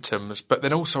of symptoms, but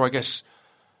then also I guess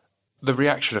the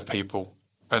reaction of people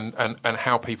and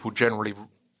how people generally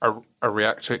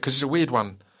react to it, because it's a weird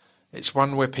one. It's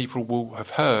one where people will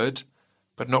have heard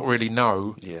but not really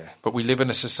know. Yeah. But we live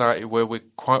in a society where we're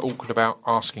quite awkward about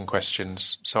asking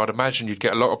questions. So I'd imagine you'd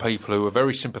get a lot of people who are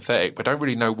very sympathetic but don't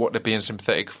really know what they're being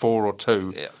sympathetic for or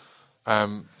to.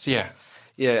 Yeah.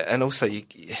 Yeah, and also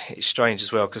it's strange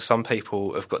as well because some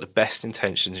people have got the best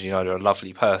intentions. They're a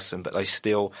lovely person, but they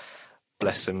still,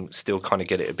 bless them, still kind of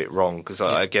get it a bit wrong. Because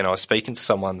I was speaking to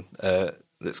someone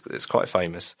that's quite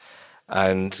famous,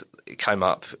 and it came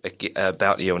up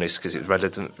about the illness because it was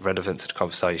relevant to the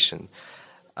conversation.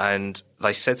 And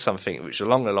they said something which was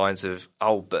along the lines of,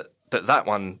 but that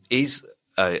one is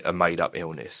a made-up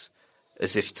illness.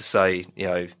 As if to say,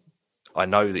 I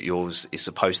know that yours is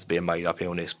supposed to be a made-up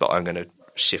illness, but I'm going to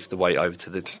shift the weight over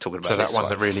to talking about that one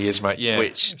that really is, mate. Yeah.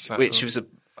 Which was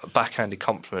a backhanded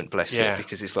compliment, bless it,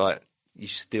 because it's like you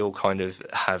still kind of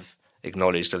have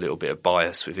acknowledged a little bit of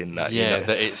bias within that. Yeah, you know?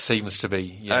 that it seems to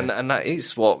be. Yeah. And that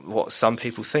is what some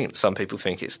people think. Some people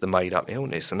think it's the made-up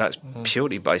illness, and that's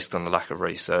purely based on the lack of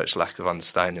research, lack of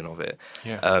understanding of it,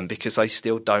 because they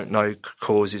still don't know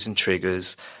causes and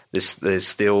triggers. There's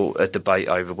still a debate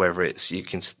over whether you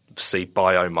can see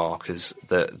biomarkers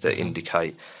that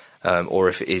indicate, or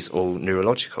if it is all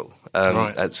neurological.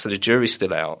 So the jury's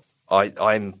still out.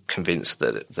 I'm convinced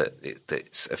that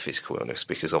it's a physical illness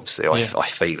because obviously I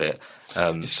feel it.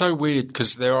 It's so weird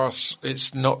because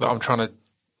it's not that I'm trying to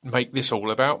make this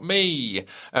all about me.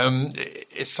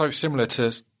 It's so similar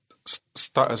to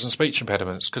stutters and speech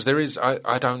impediments because there is.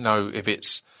 I don't know if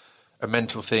it's a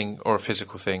mental thing or a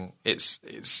physical thing.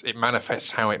 It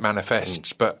manifests how it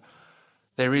manifests, but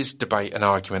there is debate and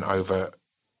argument over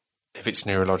if it's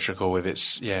neurological, if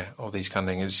it's all these kind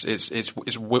of things. It's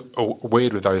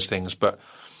weird with those things, but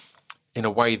in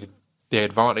a way, the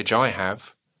advantage I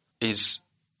have is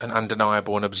an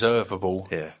undeniable and observable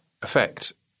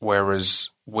effect.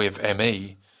 Whereas with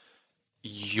ME,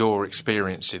 you're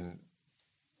experiencing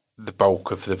the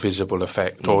bulk of the visible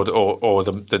effect or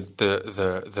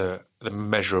the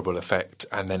measurable effect,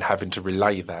 and then having to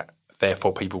relay that.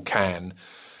 Therefore, people can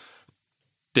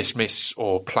dismiss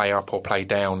or play up or play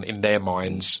down in their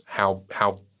minds how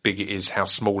big it is, how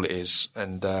small it is,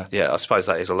 and I suppose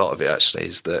that is a lot of it. Actually,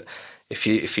 is that if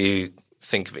you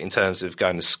think of it in terms of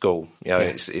going to school,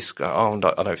 it's I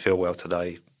don't feel well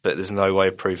today, but there's no way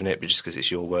of proving it just because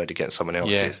it's your word against someone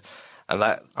else's, and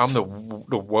that I'm the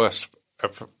worst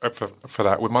for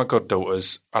that. With my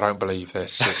goddaughters, I don't believe they're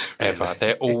sick ever.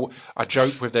 They're all. I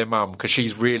joke with their mum because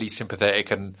she's really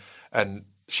sympathetic and.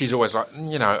 She's always like,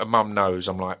 a mum knows.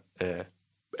 I'm like, a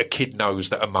kid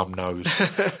knows that a mum knows.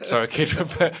 So a kid,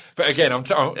 but again, I'm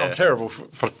terrible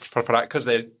for that because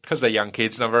they're young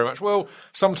kids, and I'm very much, well,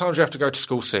 sometimes you have to go to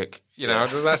school sick.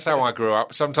 That's how I grew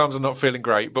up. Sometimes I'm not feeling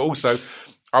great, but also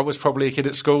I was probably a kid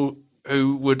at school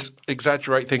who would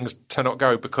exaggerate things to not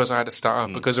go because I had a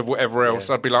stutter, because of whatever else.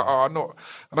 I'd be like, I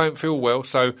don't feel well,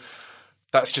 so.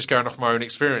 That's just going off my own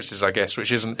experiences, I guess,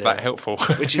 which isn't that helpful.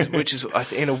 which is,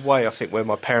 in a way, I think where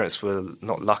my parents were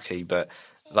not lucky, but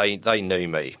they knew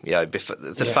me.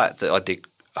 The fact that I did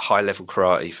high-level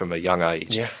karate from a young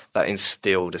age, that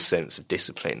instilled a sense of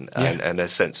discipline and a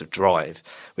sense of drive,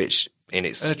 which in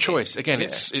its and a choice. Again,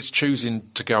 it's choosing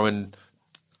to go and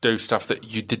do stuff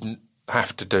that you didn't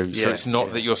have to do. So it's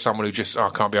not that you're someone who just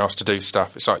can't be asked to do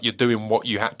stuff. It's like you're doing what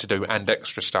you had to do and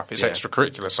extra stuff. It's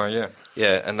extracurricular. So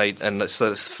and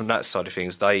so from that side of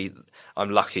things, I'm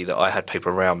lucky that I had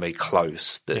people around me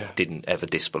close that didn't ever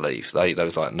disbelieve. They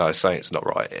was like, no, something's not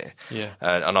right here.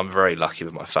 And I'm very lucky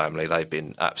with my family. They've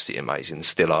been absolutely amazing,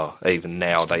 still are. Even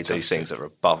now, they do things that are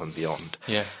above and beyond.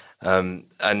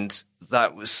 And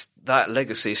that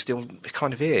legacy is still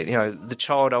kind of here. The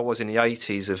child I was in the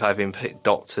 80s of having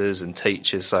doctors and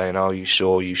teachers saying, "Oh, you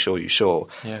sure?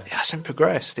 It hasn't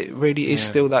progressed. It really is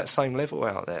still that same level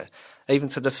out there. Even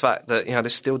to the fact that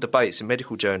there's still debates in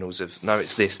medical journals of no,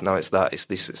 it's this, no, it's that, it's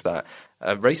this, it's that.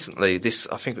 Recently,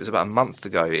 I think it was about a month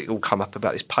ago, it all come up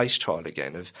about this PACE trial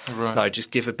again of no,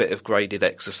 just give a bit of graded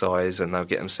exercise and they'll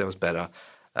get themselves better.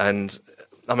 And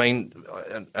I mean,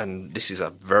 and this is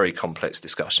a very complex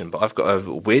discussion, but I've got a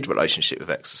weird relationship with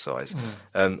exercise.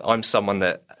 I'm someone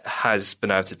that has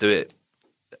been able to do it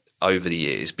over the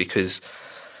years because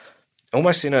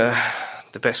almost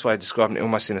the best way of describing it,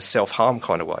 almost in a self-harm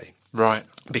kind of way. Right.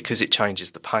 Because it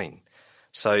changes the pain.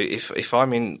 So if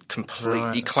I'm in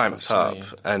completely clamped up,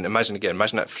 and imagine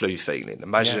that flu feeling,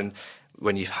 imagine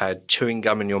when you've had chewing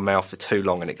gum in your mouth for too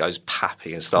long and it goes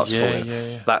pappy and starts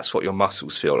falling, that's what your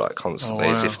muscles feel like constantly,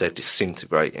 as if they're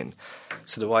disintegrating.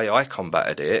 So the way I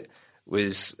combated it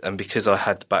was, and because I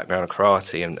had the background of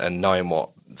karate and knowing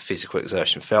what physical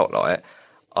exertion felt like,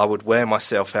 I would wear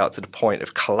myself out to the point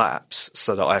of collapse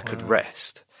so that I could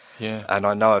rest. And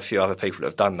I know a few other people that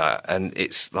have done that, and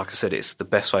it's, like I said, it's the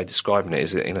best way of describing it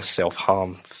is in a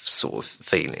self-harm sort of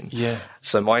feeling.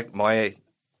 So my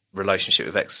relationship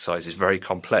with exercise is very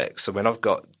complex. So when I've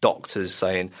got doctors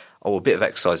saying, "Oh, a bit of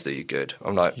exercise do you good,"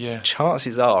 I'm like,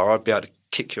 chances are I'd be able to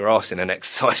kick your ass in an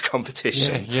exercise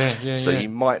competition. So you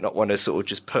might not want to sort of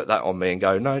just put that on me and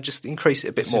go, no, just increase it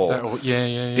a bit more.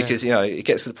 Because it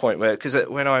gets to the point where, because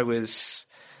when I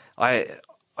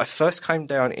first came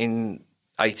down in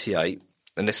 88,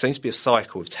 and there seems to be a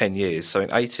cycle of 10 years. So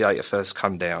in 88 I first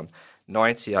come down.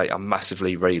 98, I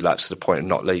massively relapsed to the point of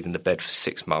not leaving the bed for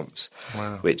 6 months.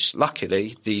 Wow. Which,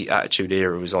 luckily, the Attitude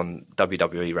Era was on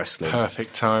WWE Wrestling.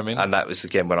 Perfect timing. And that was,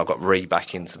 again, when I got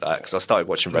back into that, because I started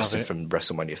watching wrestling from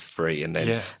WrestleMania 3, and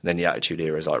then the Attitude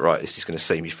Era is like, right, this is going to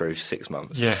see me through for 6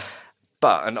 months. Yeah.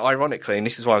 But, and ironically, and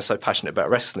this is why I'm so passionate about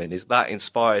wrestling, is that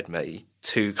inspired me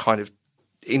to kind of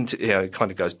it kind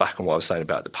of goes back on what I was saying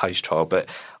about the Page trial, but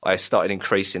I started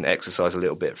increasing exercise a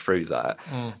little bit through that.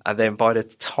 And then by the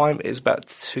time it was about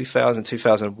 2000,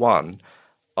 2001,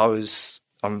 I think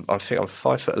I'm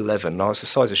 5'11", and I was the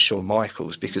size of Shawn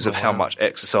Michaels because of how much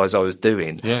exercise I was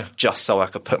doing, just so I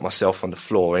could put myself on the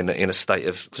floor in a state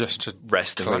of just to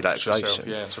rest and relaxation.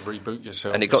 Yourself, to reboot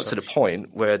yourself. And it got to the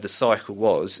point where the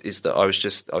cycle is that I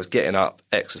was getting up,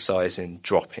 exercising,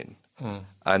 dropping.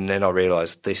 And then I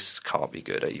realised this can't be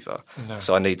good either. No.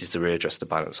 So I needed to readdress the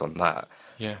balance on that.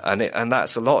 Yeah. And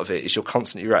that's a lot of it, is you're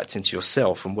constantly reacting to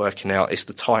yourself and working out, it's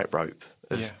the tightrope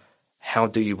of how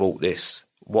do you walk this?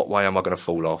 What way am I going to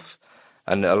fall off?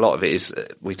 And a lot of it is,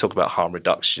 we talk about harm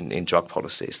reduction in drug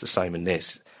policy. It's the same in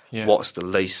this. Yeah. What's the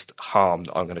least harm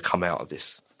that I'm going to come out of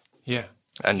this? Yeah.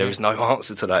 And there is no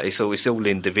answer to that. It's all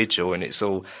individual, and it's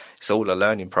all a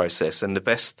learning process. And the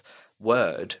best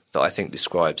word that I think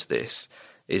describes this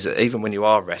is that even when you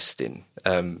are resting,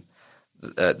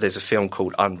 there's a film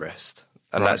called Unrest,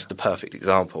 and that's the perfect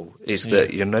example, is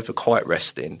that you're never quite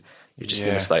resting, you're just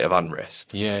in a state of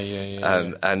unrest.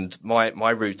 And my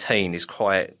routine is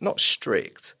quite, not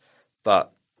strict,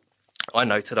 but I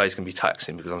know today's going to be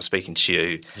taxing because I'm speaking to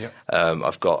you.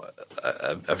 I've got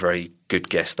a very good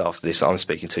guest after this I'm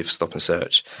speaking to for Stop and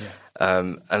Search.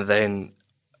 And then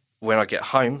when I get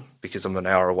home, because I'm an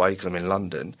hour away because I'm in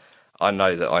London, I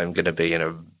know that I'm going to be in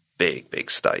a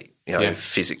big state,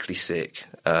 physically sick,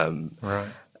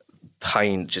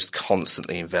 pain just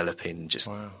constantly enveloping, just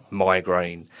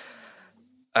migraine.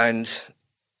 And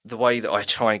the way that I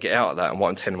try and get out of that, and what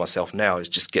I'm telling myself now, is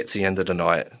just get to the end of the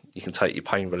night. You can take your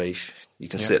pain relief. You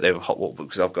can sit there with hot water,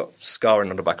 because I've got scarring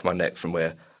on the back of my neck from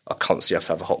where I constantly have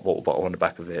to have a hot water bottle on the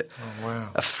back of it.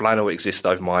 A flannel exists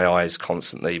over my eyes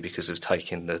constantly because of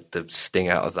taking the sting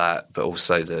out of that, but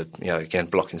also the, again,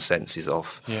 blocking senses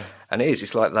off. And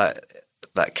it's like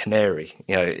that canary,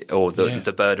 or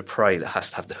the bird of prey that has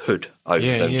to have the hood over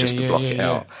them just to block it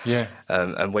out.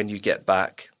 And when you get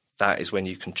back, that is when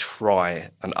you can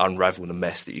try and unravel the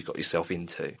mess that you got yourself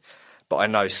into. But I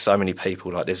know so many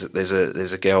people, like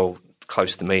there's a girl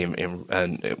close to me in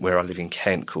where I live in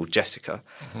Kent called Jessica,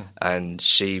 and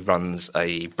she runs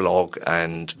a blog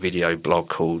and video blog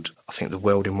called, I think, The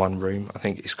World in One Room, I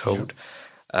think it's called.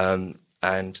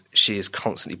 And she is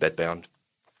constantly bedbound,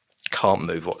 can't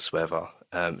move whatsoever.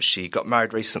 She got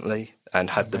married recently and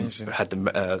had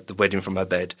the wedding from her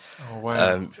bed.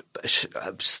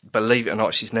 Believe it or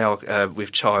not, she's now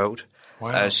with child.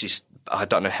 I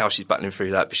don't know how she's battling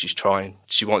through that, but she's trying.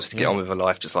 She wants to get on with her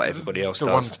life just like everybody else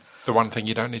does. The one thing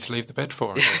you don't need to leave the bed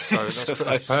for, I guess. So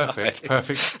that's perfect.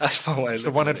 Perfect. That's my way. It's the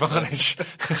one advantage.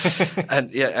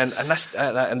 And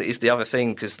and it's the other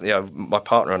thing, because my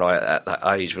partner and I at that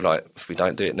age were like, if we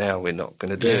don't do it now, we're not going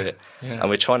to do it. And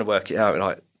we're trying to work it out. We're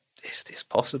like, is this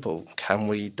possible? Can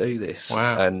we do this?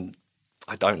 And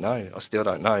I don't know. I still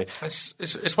don't know.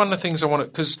 It's one of the things I want to,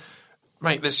 because,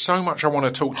 mate, there's so much I want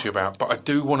to talk to you about, but I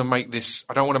do want to make this,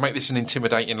 I don't want to make this an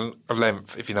intimidating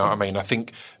length, if you know what I mean. I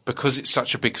think because it's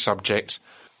such a big subject,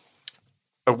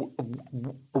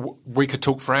 we could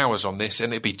talk for hours on this,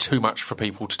 and it'd be too much for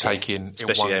people to take in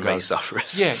especially in one ME go.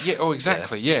 Sufferers.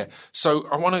 Exactly.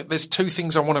 So there's two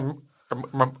things I want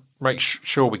to make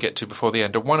sure we get to before the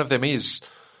end, and one of them is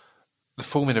the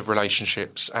forming of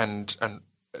relationships and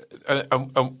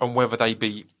whether they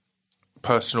be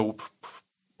personal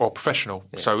or professional.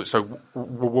 So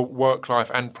work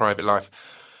life and private life.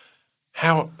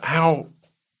 How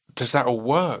does that all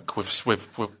work with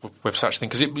such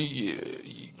things? Because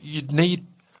you'd need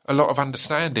a lot of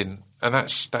understanding, and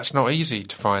that's not easy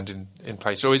to find in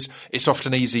place. So it's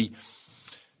often easy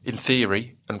in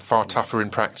theory and far tougher in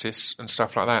practice and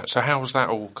stuff like that. So how was that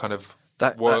all kind of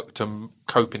worked and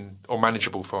coping or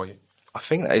manageable for you? I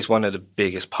think that is one of the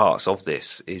biggest parts of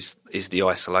this is the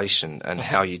isolation and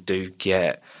how you do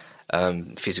get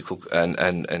physical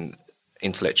and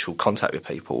intellectual contact with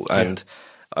people. And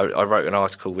I wrote an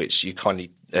article which you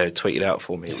kindly tweeted out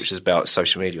for me, which is about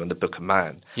social media on the Book of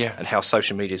Man, and how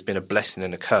social media has been a blessing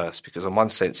and a curse, because on one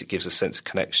sense it gives a sense of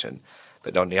connection,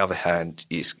 but on the other hand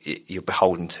you're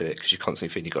beholden to it because you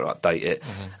constantly feel you've got to update it,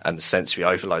 and the sensory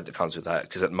overload that comes with that.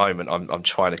 Because at the moment I'm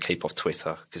trying to keep off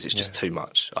Twitter because it's just too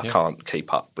much. I can't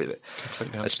keep up with it,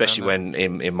 especially when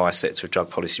in my sector of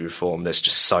drug policy reform there's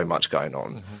just so much going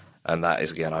on. and that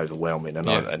is again overwhelming. And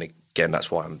and again,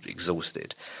 that's why I'm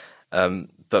exhausted.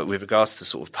 But with regards to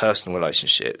sort of personal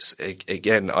relationships,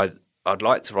 again, I'd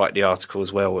like to write the article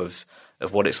as well of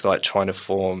what it's like trying to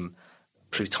form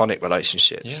platonic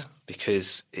relationships,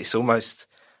 because it's almost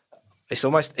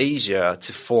easier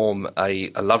to form a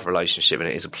love relationship than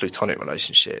it is a platonic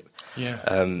relationship.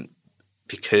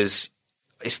 Because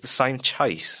it's the same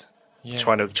chase,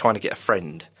 trying to get a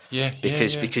friend.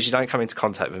 Because you don't come into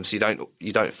contact with them, so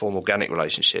you don't form organic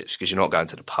relationships because you're not going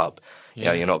to the pub. You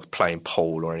know, you're not playing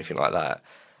pool or anything like that.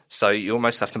 So you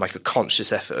almost have to make a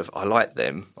conscious effort of, I like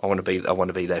them, I want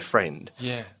to be their friend.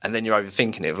 And then you're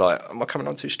overthinking it, of like, am I coming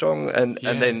on too strong? And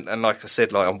like I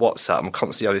said, like on WhatsApp, I'm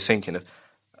constantly overthinking of,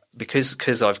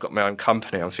 because I've got my own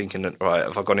company, I'm thinking, right,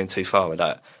 have I gone in too far with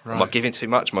that? Right. Am I giving too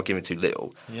much? Am I giving too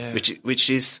little? Which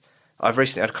is, I've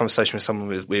recently had a conversation with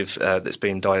someone with that's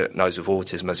been diagnosed with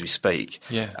autism as we speak,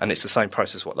 and it's the same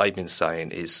process. What they've been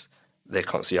saying is they're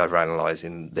constantly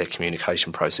overanalyzing their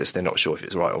communication process. They're not sure if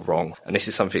it's right or wrong. And this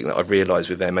is something that I've realised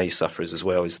with ME sufferers as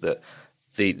well, is that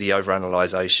the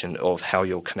overanalysation of how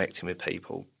you're connecting with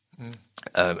people,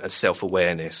 and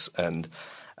self-awareness, and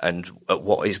at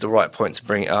what is the right point to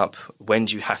bring it up. When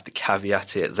do you have to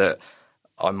caveat it that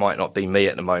I might not be me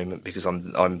at the moment because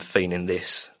I'm feeling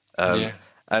this. And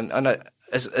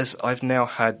as I've now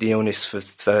had the illness for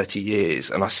 30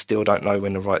 years, and I still don't know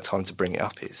when the right time to bring it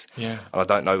up is. And I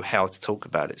don't know how to talk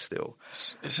about it still.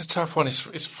 It's a tough one.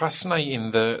 It's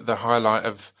fascinating, the highlight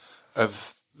of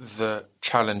the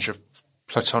challenge of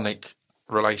platonic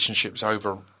relationships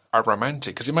over a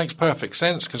romantic, because it makes perfect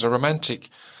sense, because a romantic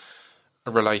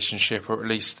relationship, or at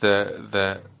least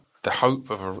the hope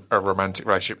of a romantic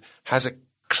relationship, has a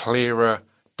clearer,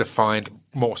 defined,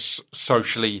 more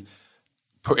socially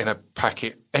put in a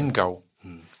packet end goal.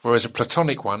 Whereas a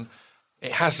platonic one,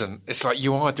 it hasn't. It's like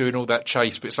you are doing all that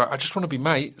chase, but it's like, I just want to be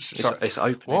mates. It's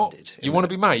open-ended. What? You want to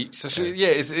be mates?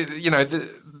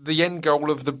 The end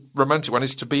goal of the romantic one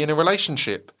is to be in a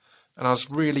relationship. And I was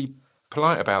really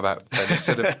polite about that then,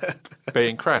 instead of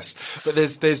being crass. But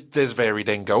there's varied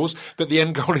end goals, but the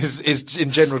end goal is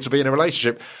in general to be in a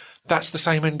relationship. That's the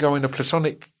same end goal in a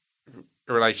platonic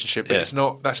relationship, but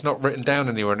that's not written down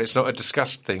anywhere, and it's not a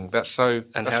discussed thing. That's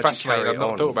fascinating. I've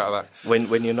not thought about that.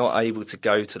 When you're not able to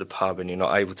go to the pub and you're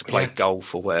not able to play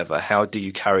golf or whatever, how do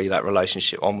you carry that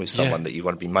relationship on with someone that you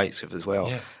want to be mates with as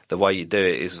well? The way you do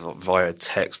it is via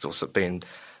text or being,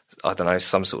 I don't know,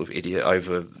 some sort of idiot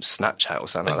over Snapchat or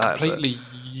something like that. Completely,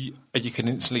 you can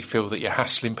instantly feel that you're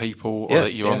hassling people, or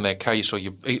that you're on their case, or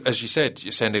you, as you said,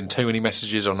 you're sending too many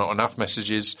messages or not enough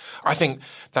messages. I think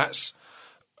that's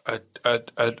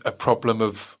a problem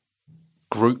of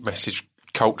group message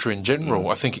culture in general.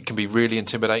 I think it can be really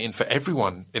intimidating for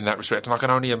everyone in that respect, and I can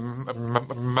only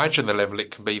imagine the level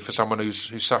it can be for someone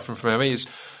who's suffering from ME. Is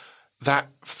that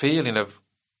feeling of,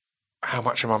 how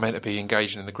much am I meant to be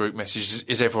engaging in the group messages?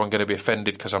 Is everyone going to be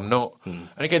offended because I'm not? And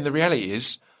again, the reality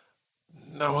is,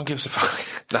 no one gives a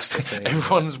fuck. That's the thing.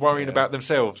 Everyone's worrying about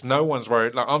themselves. No one's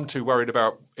worried. Like, I'm too worried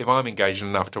about if I'm engaging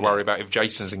enough to worry about if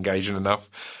Jason's engaging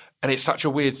enough. And it's such a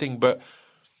weird thing, but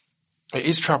it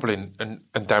is troubling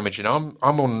and damaging. I'm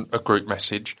on a group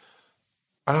message,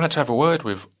 and I had to have a word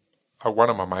with one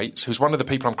of my mates, who's one of the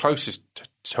people I'm closest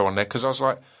to on there, because I was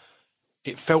like,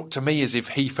 it felt to me as if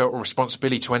he felt a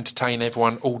responsibility to entertain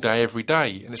everyone all day, every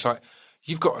day. And it's like,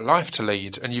 you've got a life to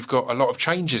lead, and you've got a lot of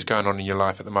changes going on in your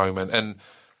life at the moment, and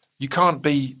you can't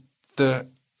be the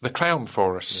clown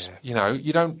for us. You know,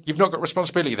 you've not got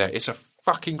responsibility there. It's a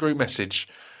fucking group message.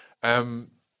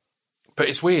 But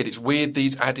it's weird. It's weird,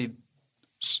 these added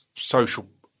social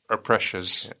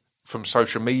pressures from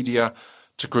social media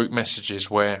to group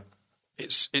messages, where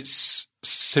it's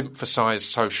synthesized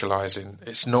socializing.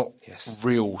 It's not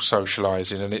real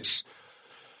socializing, and it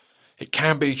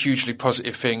can be a hugely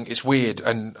positive thing. It's weird,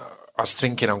 and I was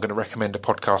thinking I'm going to recommend a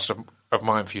podcast of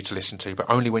mine for you to listen to, but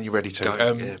only when you're ready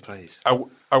to. Please.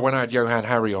 When I had Johan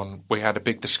Hari on, we had a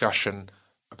big discussion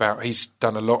about, he's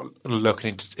done a lot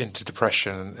looking into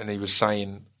depression, and he was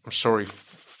saying, I'm sorry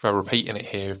for repeating it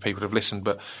here if people have listened,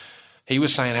 but he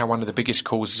was saying how one of the biggest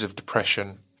causes of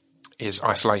depression is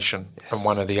isolation, and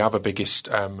one of the other biggest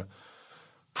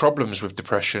problems with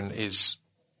depression is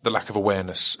the lack of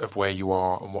awareness of where you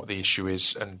are and what the issue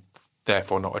is, and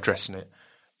therefore not addressing it.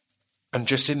 And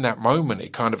just in that moment,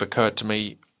 it kind of occurred to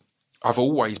me, I've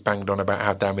always banged on about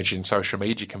how damaging social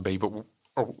media can be, but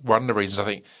one of the reasons I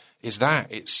think is that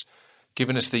it's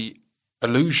given us the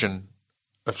illusion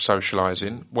of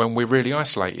socialising when we're really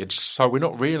isolated. So we're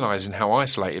not realising how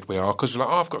isolated we are, because we're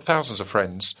like, I've got thousands of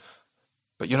friends,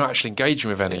 but you're not actually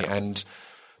engaging with any. And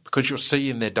because you're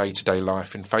seeing their day-to-day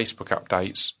life in Facebook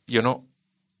updates, you're not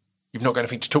you've not got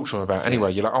anything to talk to them about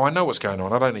anyway. You're like, oh, I know what's going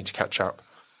on. I don't need to catch up.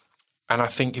 And I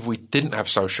think if we didn't have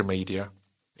social media,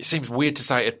 it seems weird to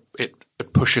say it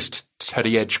push us to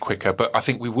the edge quicker, but I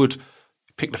think we would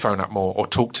pick the phone up more or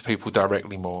talk to people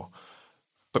directly more.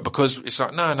 But because it's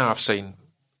like, no,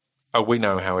 we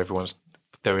know how everyone's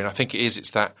doing. I think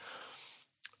it's that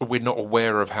we're not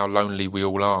aware of how lonely we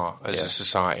all are as a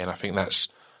society, and I think that's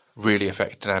really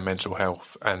affecting our mental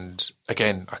health. And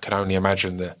again, I can only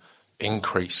imagine the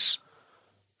increase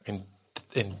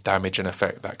in damage and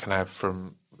effect that can have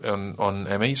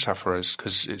on ME sufferers,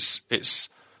 because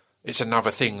it's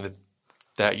another thing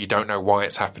that you don't know why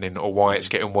it's happening or why it's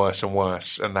getting worse and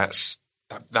worse, and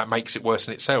that makes it worse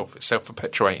in itself. It's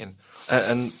self-perpetuating.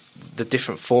 And the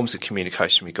different forms of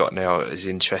communication we got now is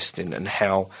interesting, and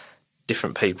how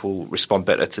different people respond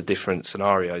better to different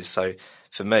scenarios. So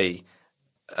for me,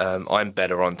 I'm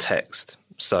better on text.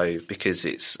 So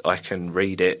because I can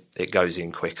read it, it goes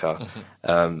in quicker.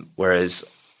 Whereas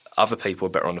other people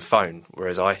are better on the phone.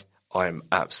 Whereas I'm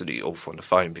absolutely awful on the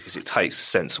phone because it takes the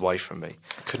sense away from me.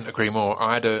 I couldn't agree more.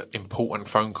 I had an important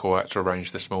phone call I had to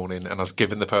arrange this morning, and I was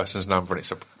given the person's number, and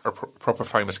it's a proper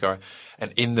famous guy.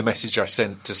 And in the message I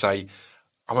sent to say,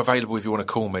 I'm available if you want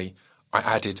to call me, I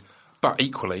added, but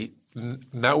equally,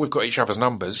 now we've got each other's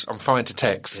numbers, I'm fine to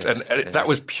text. That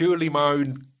was purely my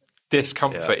own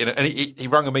discomfort. Yeah. And he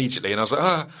rung immediately, and I was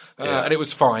like, and it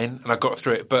was fine, and I got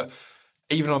through it. But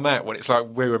even on that, when it's like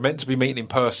we were meant to be meeting in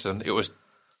person, it was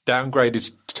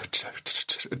downgraded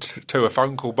to a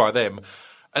phone call by them,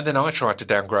 and then I tried to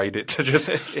downgrade it to just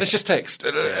let's just text.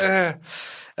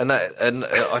 And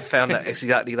I found that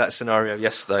exactly that scenario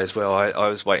yesterday as well. I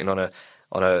was waiting on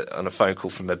a phone call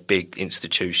from a big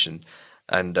institution,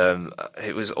 and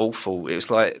it was awful. It was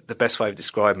like, the best way of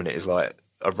describing it is like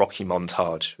a Rocky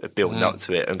montage of building up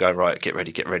to it and going, right, get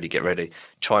ready,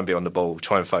 try and be on the ball,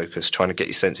 try and focus, trying to get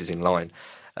your senses in line.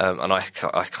 And I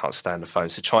can't stand the phone.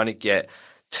 So trying to get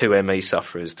two ME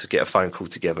sufferers to get a phone call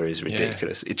together is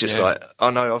ridiculous. It's just like,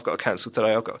 oh no, I've got to cancel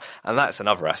today. And that's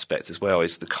another aspect as well,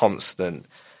 is the constant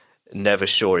never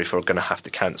sure if we're going to have to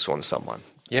cancel on someone.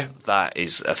 Yeah. That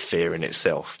is a fear in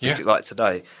itself. Yeah. Like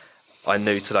today, I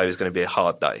knew today was going to be a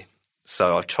hard day.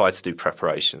 So I've tried to do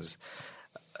preparations.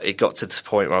 It got to the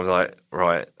point where I was like,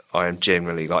 right, I am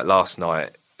generally, like last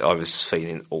night, I was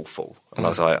feeling awful. And I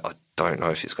was like, I don't know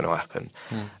if it's going to happen.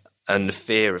 And the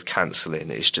fear of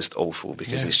cancelling is just awful,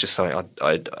 because it's just something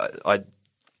I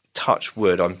touch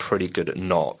wood, I'm pretty good at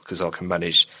not, because I can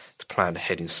manage to plan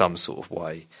ahead in some sort of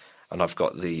way. And I've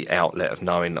got the outlet of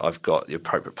knowing that I've got the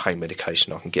appropriate pain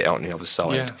medication I can get out on the other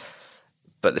side. Yeah.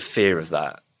 But the fear of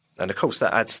that, and of course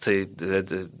that adds to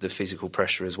the physical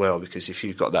pressure as well, because if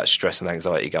you've got that stress and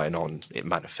anxiety going on, it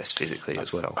manifests physically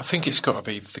as well. I think it's got to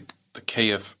be the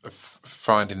key of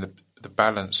finding the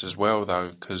balance as well, though,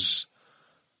 because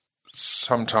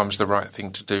sometimes the right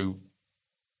thing to do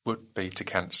would be to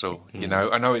cancel. You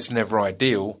know, I know it's never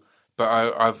ideal,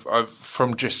 but I've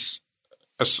from just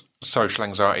social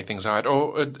anxiety things I had,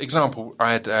 or an example,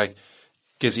 I had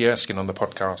Gizzy Erskine on the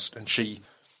podcast, and she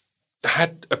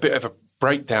had a bit of a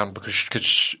breakdown because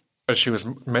she was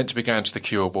meant to be going to the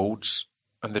Q Awards,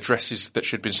 and the dresses that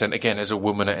she'd been sent, again, as a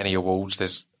woman at any awards,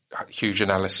 there's huge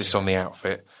analysis on the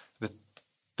outfit.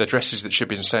 The dresses that she'd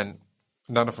been sent,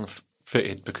 none of them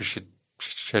fitted because she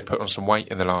had put on some weight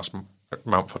in the last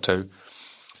month or two,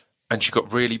 and she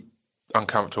got really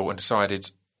uncomfortable and decided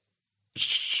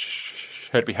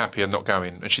she'd be happier not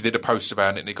going. And she did a post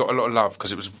about it, and it got a lot of love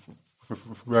because it was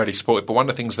really supportive. But one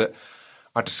of the things that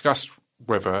I discussed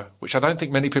with her, which I don't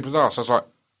think many people asked, I was like,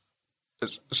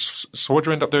 so what did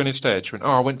you end up doing instead? She went,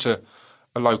 I went to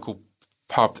a local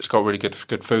pub that's got really good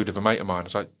food with a mate of mine. I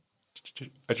was like,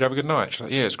 did you have a good night? She's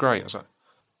like, yeah, it's great. I was like,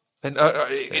 then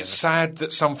it's sad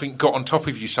that something got on top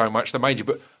of you so much that made you,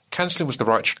 but cancelling was the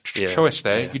right choice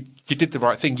there. Yeah. You did the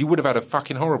right thing. You would have had a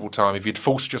fucking horrible time if you'd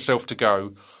forced yourself to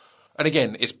go. And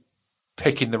again, it's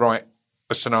picking the right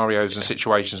scenarios and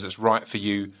situations that's right for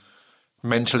you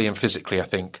mentally and physically, I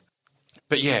think.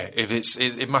 But yeah, if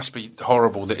it must be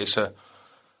horrible that it's the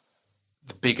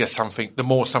bigger something, the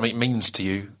more something means to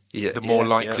you, the more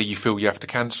likely you feel you have to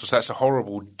cancel. So that's a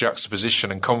horrible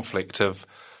juxtaposition and conflict of,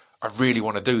 I really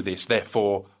want to do this,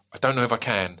 therefore I don't know if I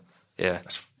can. Yeah,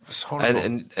 it's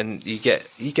horrible. And you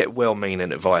get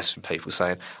well-meaning advice from people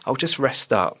saying, "Oh, just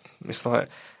rest up." It's like,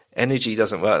 energy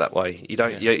doesn't work that way. You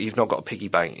don't. You've not got a piggy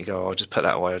bank. You go, "I'll just put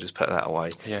that away. I'll just put that away."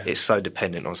 Yeah. It's so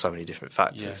dependent on so many different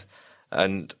factors. Yeah.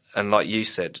 And like you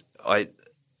said,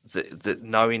 that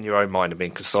knowing your own mind and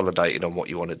being consolidated on what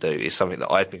you want to do is something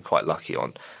that I've been quite lucky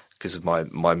on because of my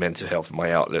mental health and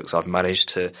my outlooks. I've managed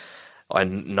to. I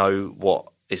know what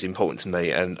is important to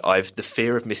me, and the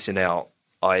fear of missing out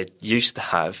I used to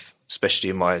have,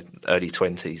 especially in my early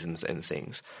 20s and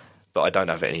things, but I don't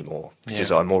have it anymore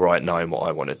because I'm all right knowing what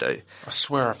I want to do. I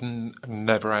swear I've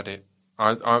never had it.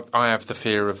 I have the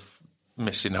fear of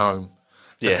missing home.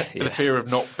 The fear of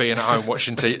not being at home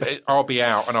watching TV. I'll be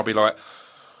out and I'll be like,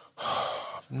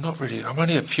 not really. I'm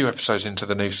only a few episodes into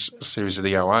the new series of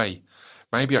the OA.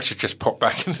 Maybe I should just pop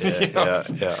back. And,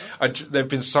 there have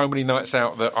been so many nights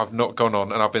out that I've not gone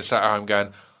on, and I've been sat at home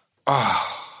going,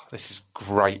 this is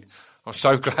great. I'm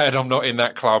so glad I'm not in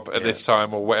that club at this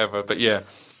time or whatever. But it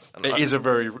is a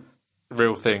very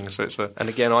real thing. So and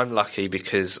again, I'm lucky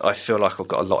because I feel like I've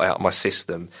got a lot out of my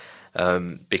system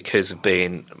because of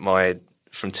being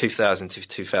from 2000 to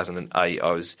 2008,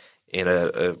 I was in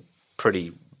a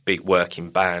pretty big working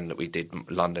band that we did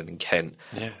London and Kent,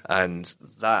 and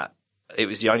that it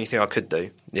was the only thing I could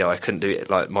do. I couldn't do it.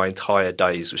 Like my entire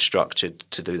days were structured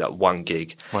to do that one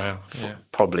gig. Wow,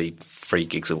 probably 3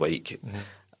 gigs a week,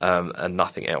 and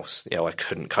nothing else. I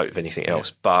couldn't cope with anything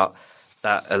else. But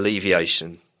that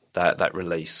alleviation, that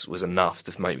release was enough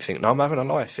to make me think, no, I'm having a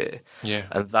life here. Yeah,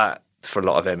 and that for a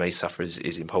lot of ME sufferers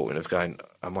is important. Of going,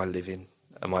 am I living?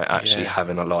 Am I actually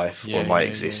having a life, or am I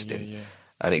existing?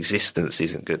 And existence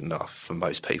isn't good enough for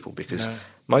most people because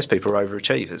most people are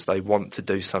overachievers. They want to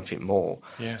do something more.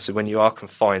 Yeah. So when you are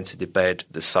confined to the bed,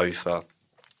 the sofa,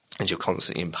 and you're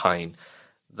constantly in pain,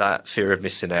 that fear of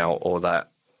missing out or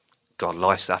that, God,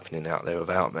 life's happening out there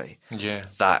without me,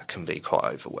 that can be quite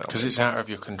overwhelming. Because it's out of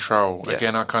your control. Yeah.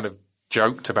 Again, I kind of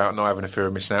joked about not having a fear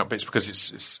of missing out, but it's because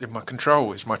it's in my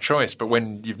control. It's my choice. But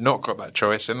when you've not got that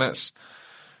choice, then that's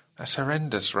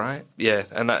horrendous, right? Yeah,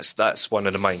 and that's one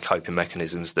of the main coping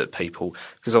mechanisms that people,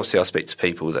 because obviously I speak to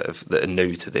people that are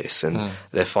new to this, and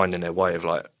they're finding their way of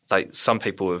some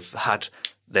people have had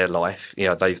their life,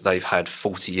 they've had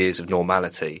 40 years of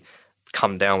normality,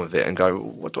 come down with it and go,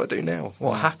 what do I do now?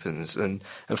 What happens? And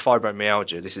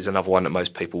fibromyalgia, this is another one that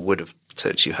most people would have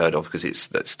actually heard of because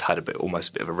that's had almost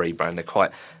a bit of a rebrand. They're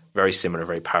quite very similar,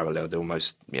 very parallel. They're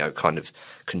almost, kind of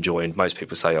conjoined. Most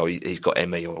people say, he's got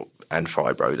ME and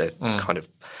fibro. They're kind of...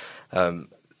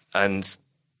 and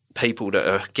people that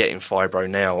are getting fibro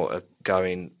now are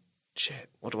going, shit,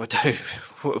 what do I do?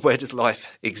 Where does life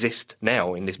exist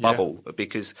now in this bubble?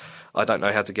 Because I don't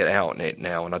know how to get out in it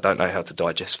now, and I don't know how to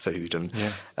digest food.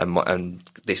 And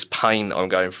this pain I'm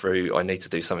going through, I need to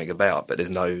do something about, but there's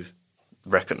no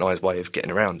recognised way of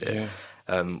getting around it.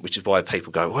 Which is why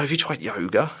people go, well, have you tried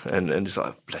yoga? And it's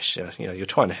like, bless you, you're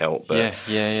trying to help, but,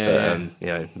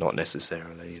 not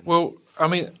necessarily. Well, I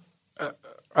mean,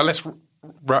 let's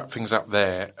wrap things up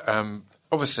there.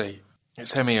 Obviously,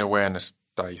 it's ME Awareness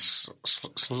Day, so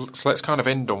let's kind of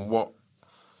end on what,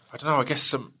 I don't know, I guess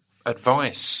some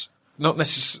advice, not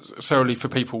necessarily for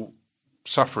people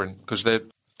suffering, because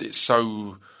it's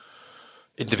so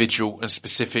individual and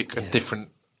specific and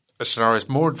different scenarios,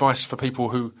 more advice for people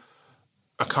who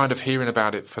are kind of hearing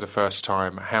about it for the first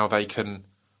time, how they can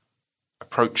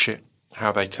approach it,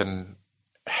 how they can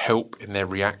help in their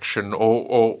reaction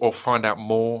or find out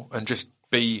more and just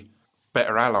be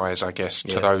better allies, I guess,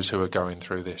 to those who are going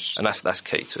through this. And that's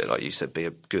key to it, like you said, be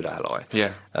a good ally.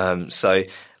 Yeah. So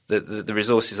the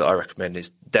resources that I recommend is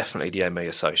definitely the ME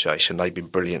Association. They've been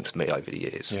brilliant to me over the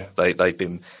years. Yeah. They've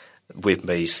been with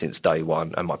me since day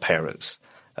one, and my parents.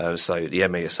 So the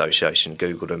ME Association,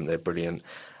 Google them, they're brilliant.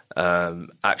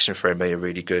 Action for ME are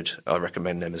really good. I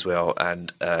recommend them as well,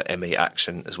 and ME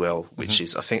Action as well, which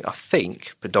is I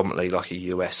think predominantly like a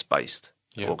US based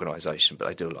organisation, but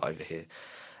they do a lot over here.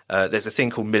 There's a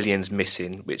thing called Millions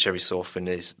Missing, which every so often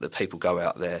is that people go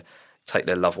out there, take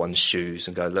their loved ones' shoes,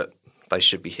 and go, look, they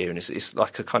should be here, and it's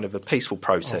like a kind of a peaceful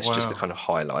protest, just to kind of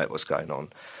highlight what's going on.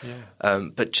 Yeah.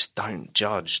 But just don't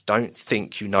judge. Don't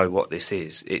think you know what this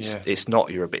is. It's not.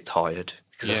 You're a bit tired.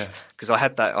 Because I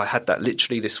had that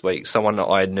literally this week. Someone that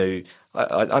I knew,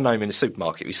 I know him in the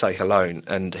supermarket. We say hello,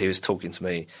 and he was talking to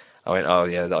me. I went, oh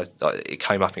yeah, it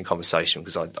came up in conversation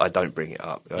because I don't bring it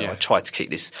up. I try to keep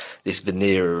this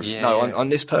veneer of on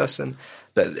this person,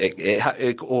 but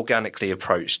it organically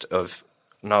approached of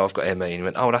no, I've got ME, and he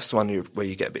went, oh, that's the one where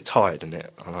you get a bit tired, isn't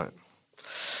it? I'm like,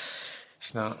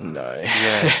 it's not. No.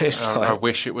 Yeah, I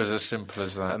wish it was as simple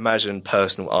as that. Imagine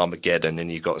personal Armageddon,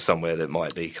 and you've got somewhere that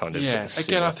might be kind of. Yeah.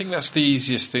 Again, I think that's the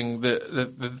easiest thing.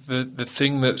 The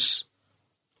thing that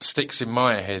sticks in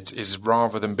my head is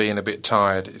rather than being a bit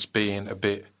tired, it's being a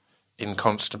bit in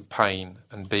constant pain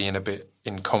and being a bit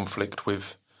in conflict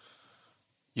with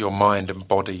your mind and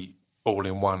body all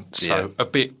in one. So a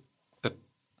bit that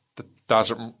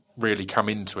doesn't really come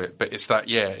into it, but it's that.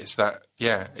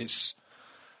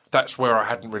 That's where I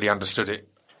hadn't really understood it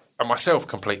myself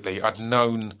completely. I'd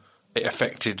known it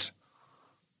affected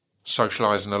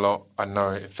socialising a lot. I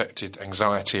know it affected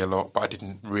anxiety a lot, but I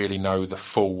didn't really know the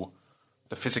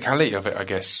physicality of it, I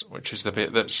guess, which is the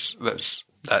bit that's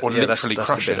literally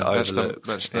crushing.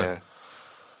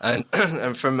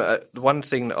 And from one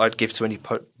thing that I'd give to any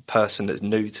person that's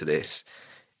new to this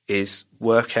is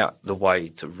work out the way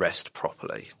to rest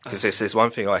properly. Because if there's one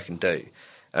thing I can do,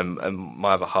 and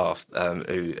my other half,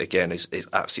 who again is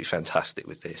absolutely fantastic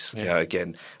with this. Yeah.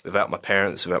 Again, without my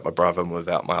parents, without my brother, and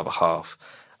without my other half,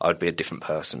 I'd be a different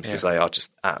person because they are just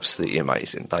absolutely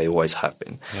amazing. They always have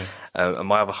been. Yeah. And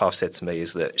my other half said to me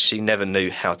is that she never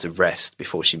knew how to rest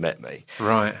before she met me.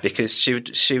 Right. Because she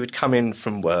would come in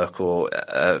from work or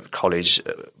college,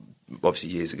 obviously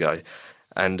years ago,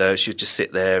 and she would just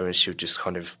sit there and she would just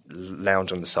kind of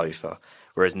lounge on the sofa.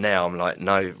 Whereas now I'm like,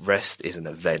 no, rest is an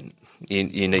event.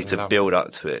 You need to build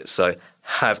up to it. So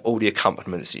have all the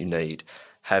accompaniments you need.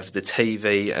 Have the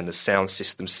TV and the sound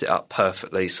system set up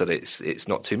perfectly so that it's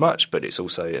not too much, but it's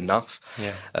also enough.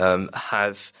 Yeah.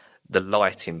 Have the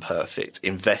lighting perfect.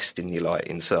 Invest in your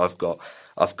lighting. So I've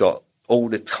got all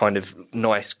the kind of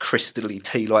nice crystally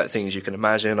tea light things you can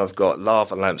imagine. I've got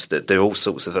lava lamps that do all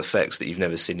sorts of effects that you've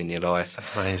never seen in your life.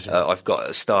 Amazing. I've got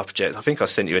a star projector. I think I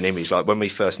sent you an image. Like when we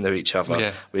first knew each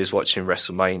other, we was watching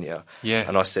WrestleMania. Yeah.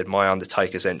 And I said my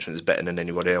Undertaker's entrance is better than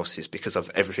anybody else's because of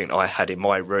everything I had in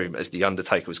my room as the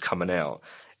Undertaker was coming out.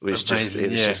 It was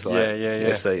amazing. just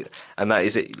like so, and that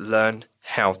is it. Learn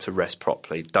how to rest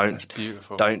properly. Don't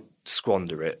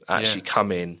squander it. Actually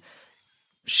come in,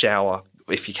 shower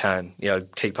if you can,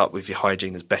 keep up with your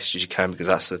hygiene as best as you can because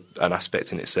that's an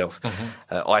aspect in itself.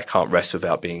 Mm-hmm. I can't rest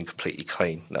without being completely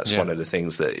clean. That's one of the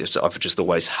things that I've just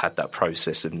always had that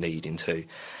process of needing to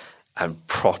and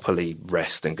properly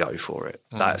rest and go for it.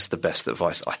 That's the best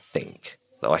advice I think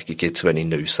that I could give to any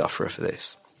new sufferer for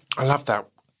this. I love that.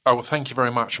 Oh, well, thank you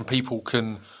very much. And people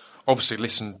can obviously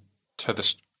listen to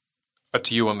this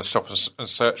to you on the Stop and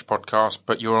Search podcast,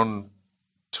 but you're on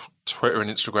Twitter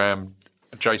and Instagram.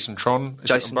 Jason Tron?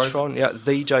 Jason Tron,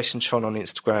 the Jason Tron on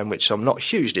Instagram, which I'm not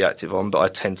hugely active on, but I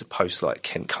tend to post like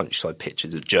Kent countryside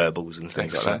pictures of gerbils and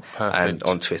things like that. Perfect. And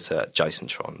on Twitter, Jason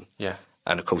Tron. Yeah.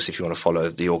 And of course, if you want to follow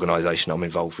the organisation I'm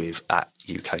involved with at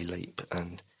UK Leap.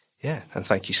 And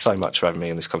thank you so much for having me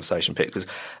on this conversation, Pete, because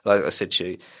like I said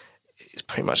to you, it's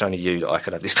pretty much only you that I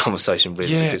could have this conversation with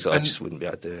because I just wouldn't be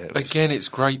able to do it. Again, it's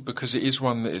great because it is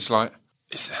one that is like...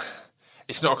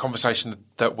 It's not a conversation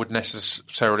that would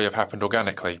necessarily have happened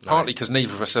organically, partly because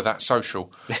neither of us are that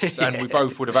social. And we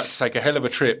both would have had to take a hell of a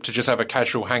trip to just have a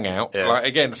casual hangout.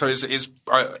 Yeah. So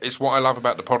it's what I love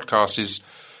about the podcast is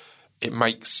it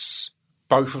makes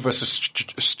both of us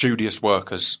studious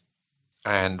workers.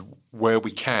 And where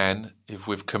we can, if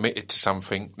we've committed to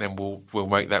something, then we'll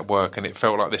make that work. And it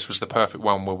felt like this was the perfect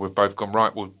one where we've both gone,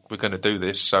 right, we're going to do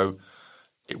this, so...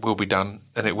 it will be done,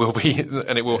 and it will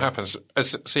happen. So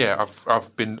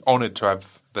I've been honoured to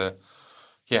have to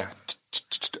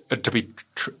be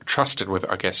trusted with it,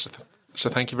 I guess. So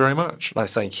thank you very much. No,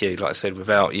 thank you. Like I said,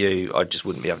 without you, I just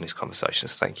wouldn't be having this conversation.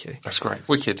 So thank you. That's great.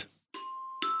 Wicked.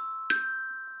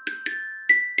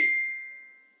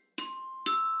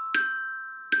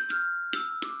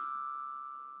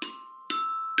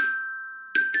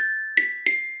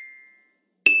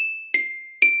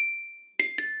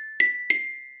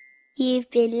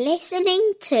 You've been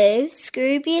listening to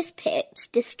Scroobius Pip's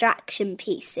Distraction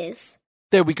Pieces.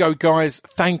 There we go, guys.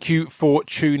 Thank you for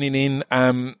tuning in.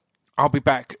 I'll be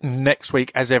back next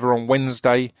week, as ever, on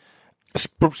Wednesday.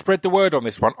 Spread the word on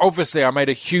this one. Obviously, I made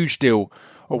a huge deal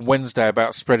on Wednesday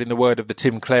about spreading the word of the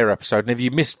Tim Clare episode. And if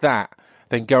you missed that,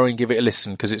 then go and give it a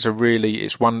listen, because it's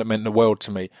one that meant the world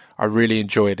to me. I really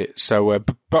enjoyed it. So,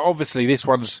 but obviously, this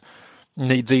one's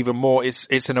needs even more.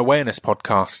 It's an awareness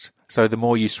podcast. So the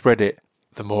more you spread it,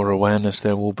 the more awareness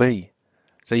there will be.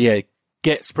 So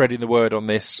get spreading the word on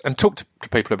this and talk to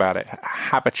people about it.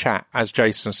 Have a chat, as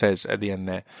Jason says at the end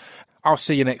there. I'll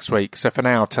see you next week. So for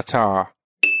now, ta-ta.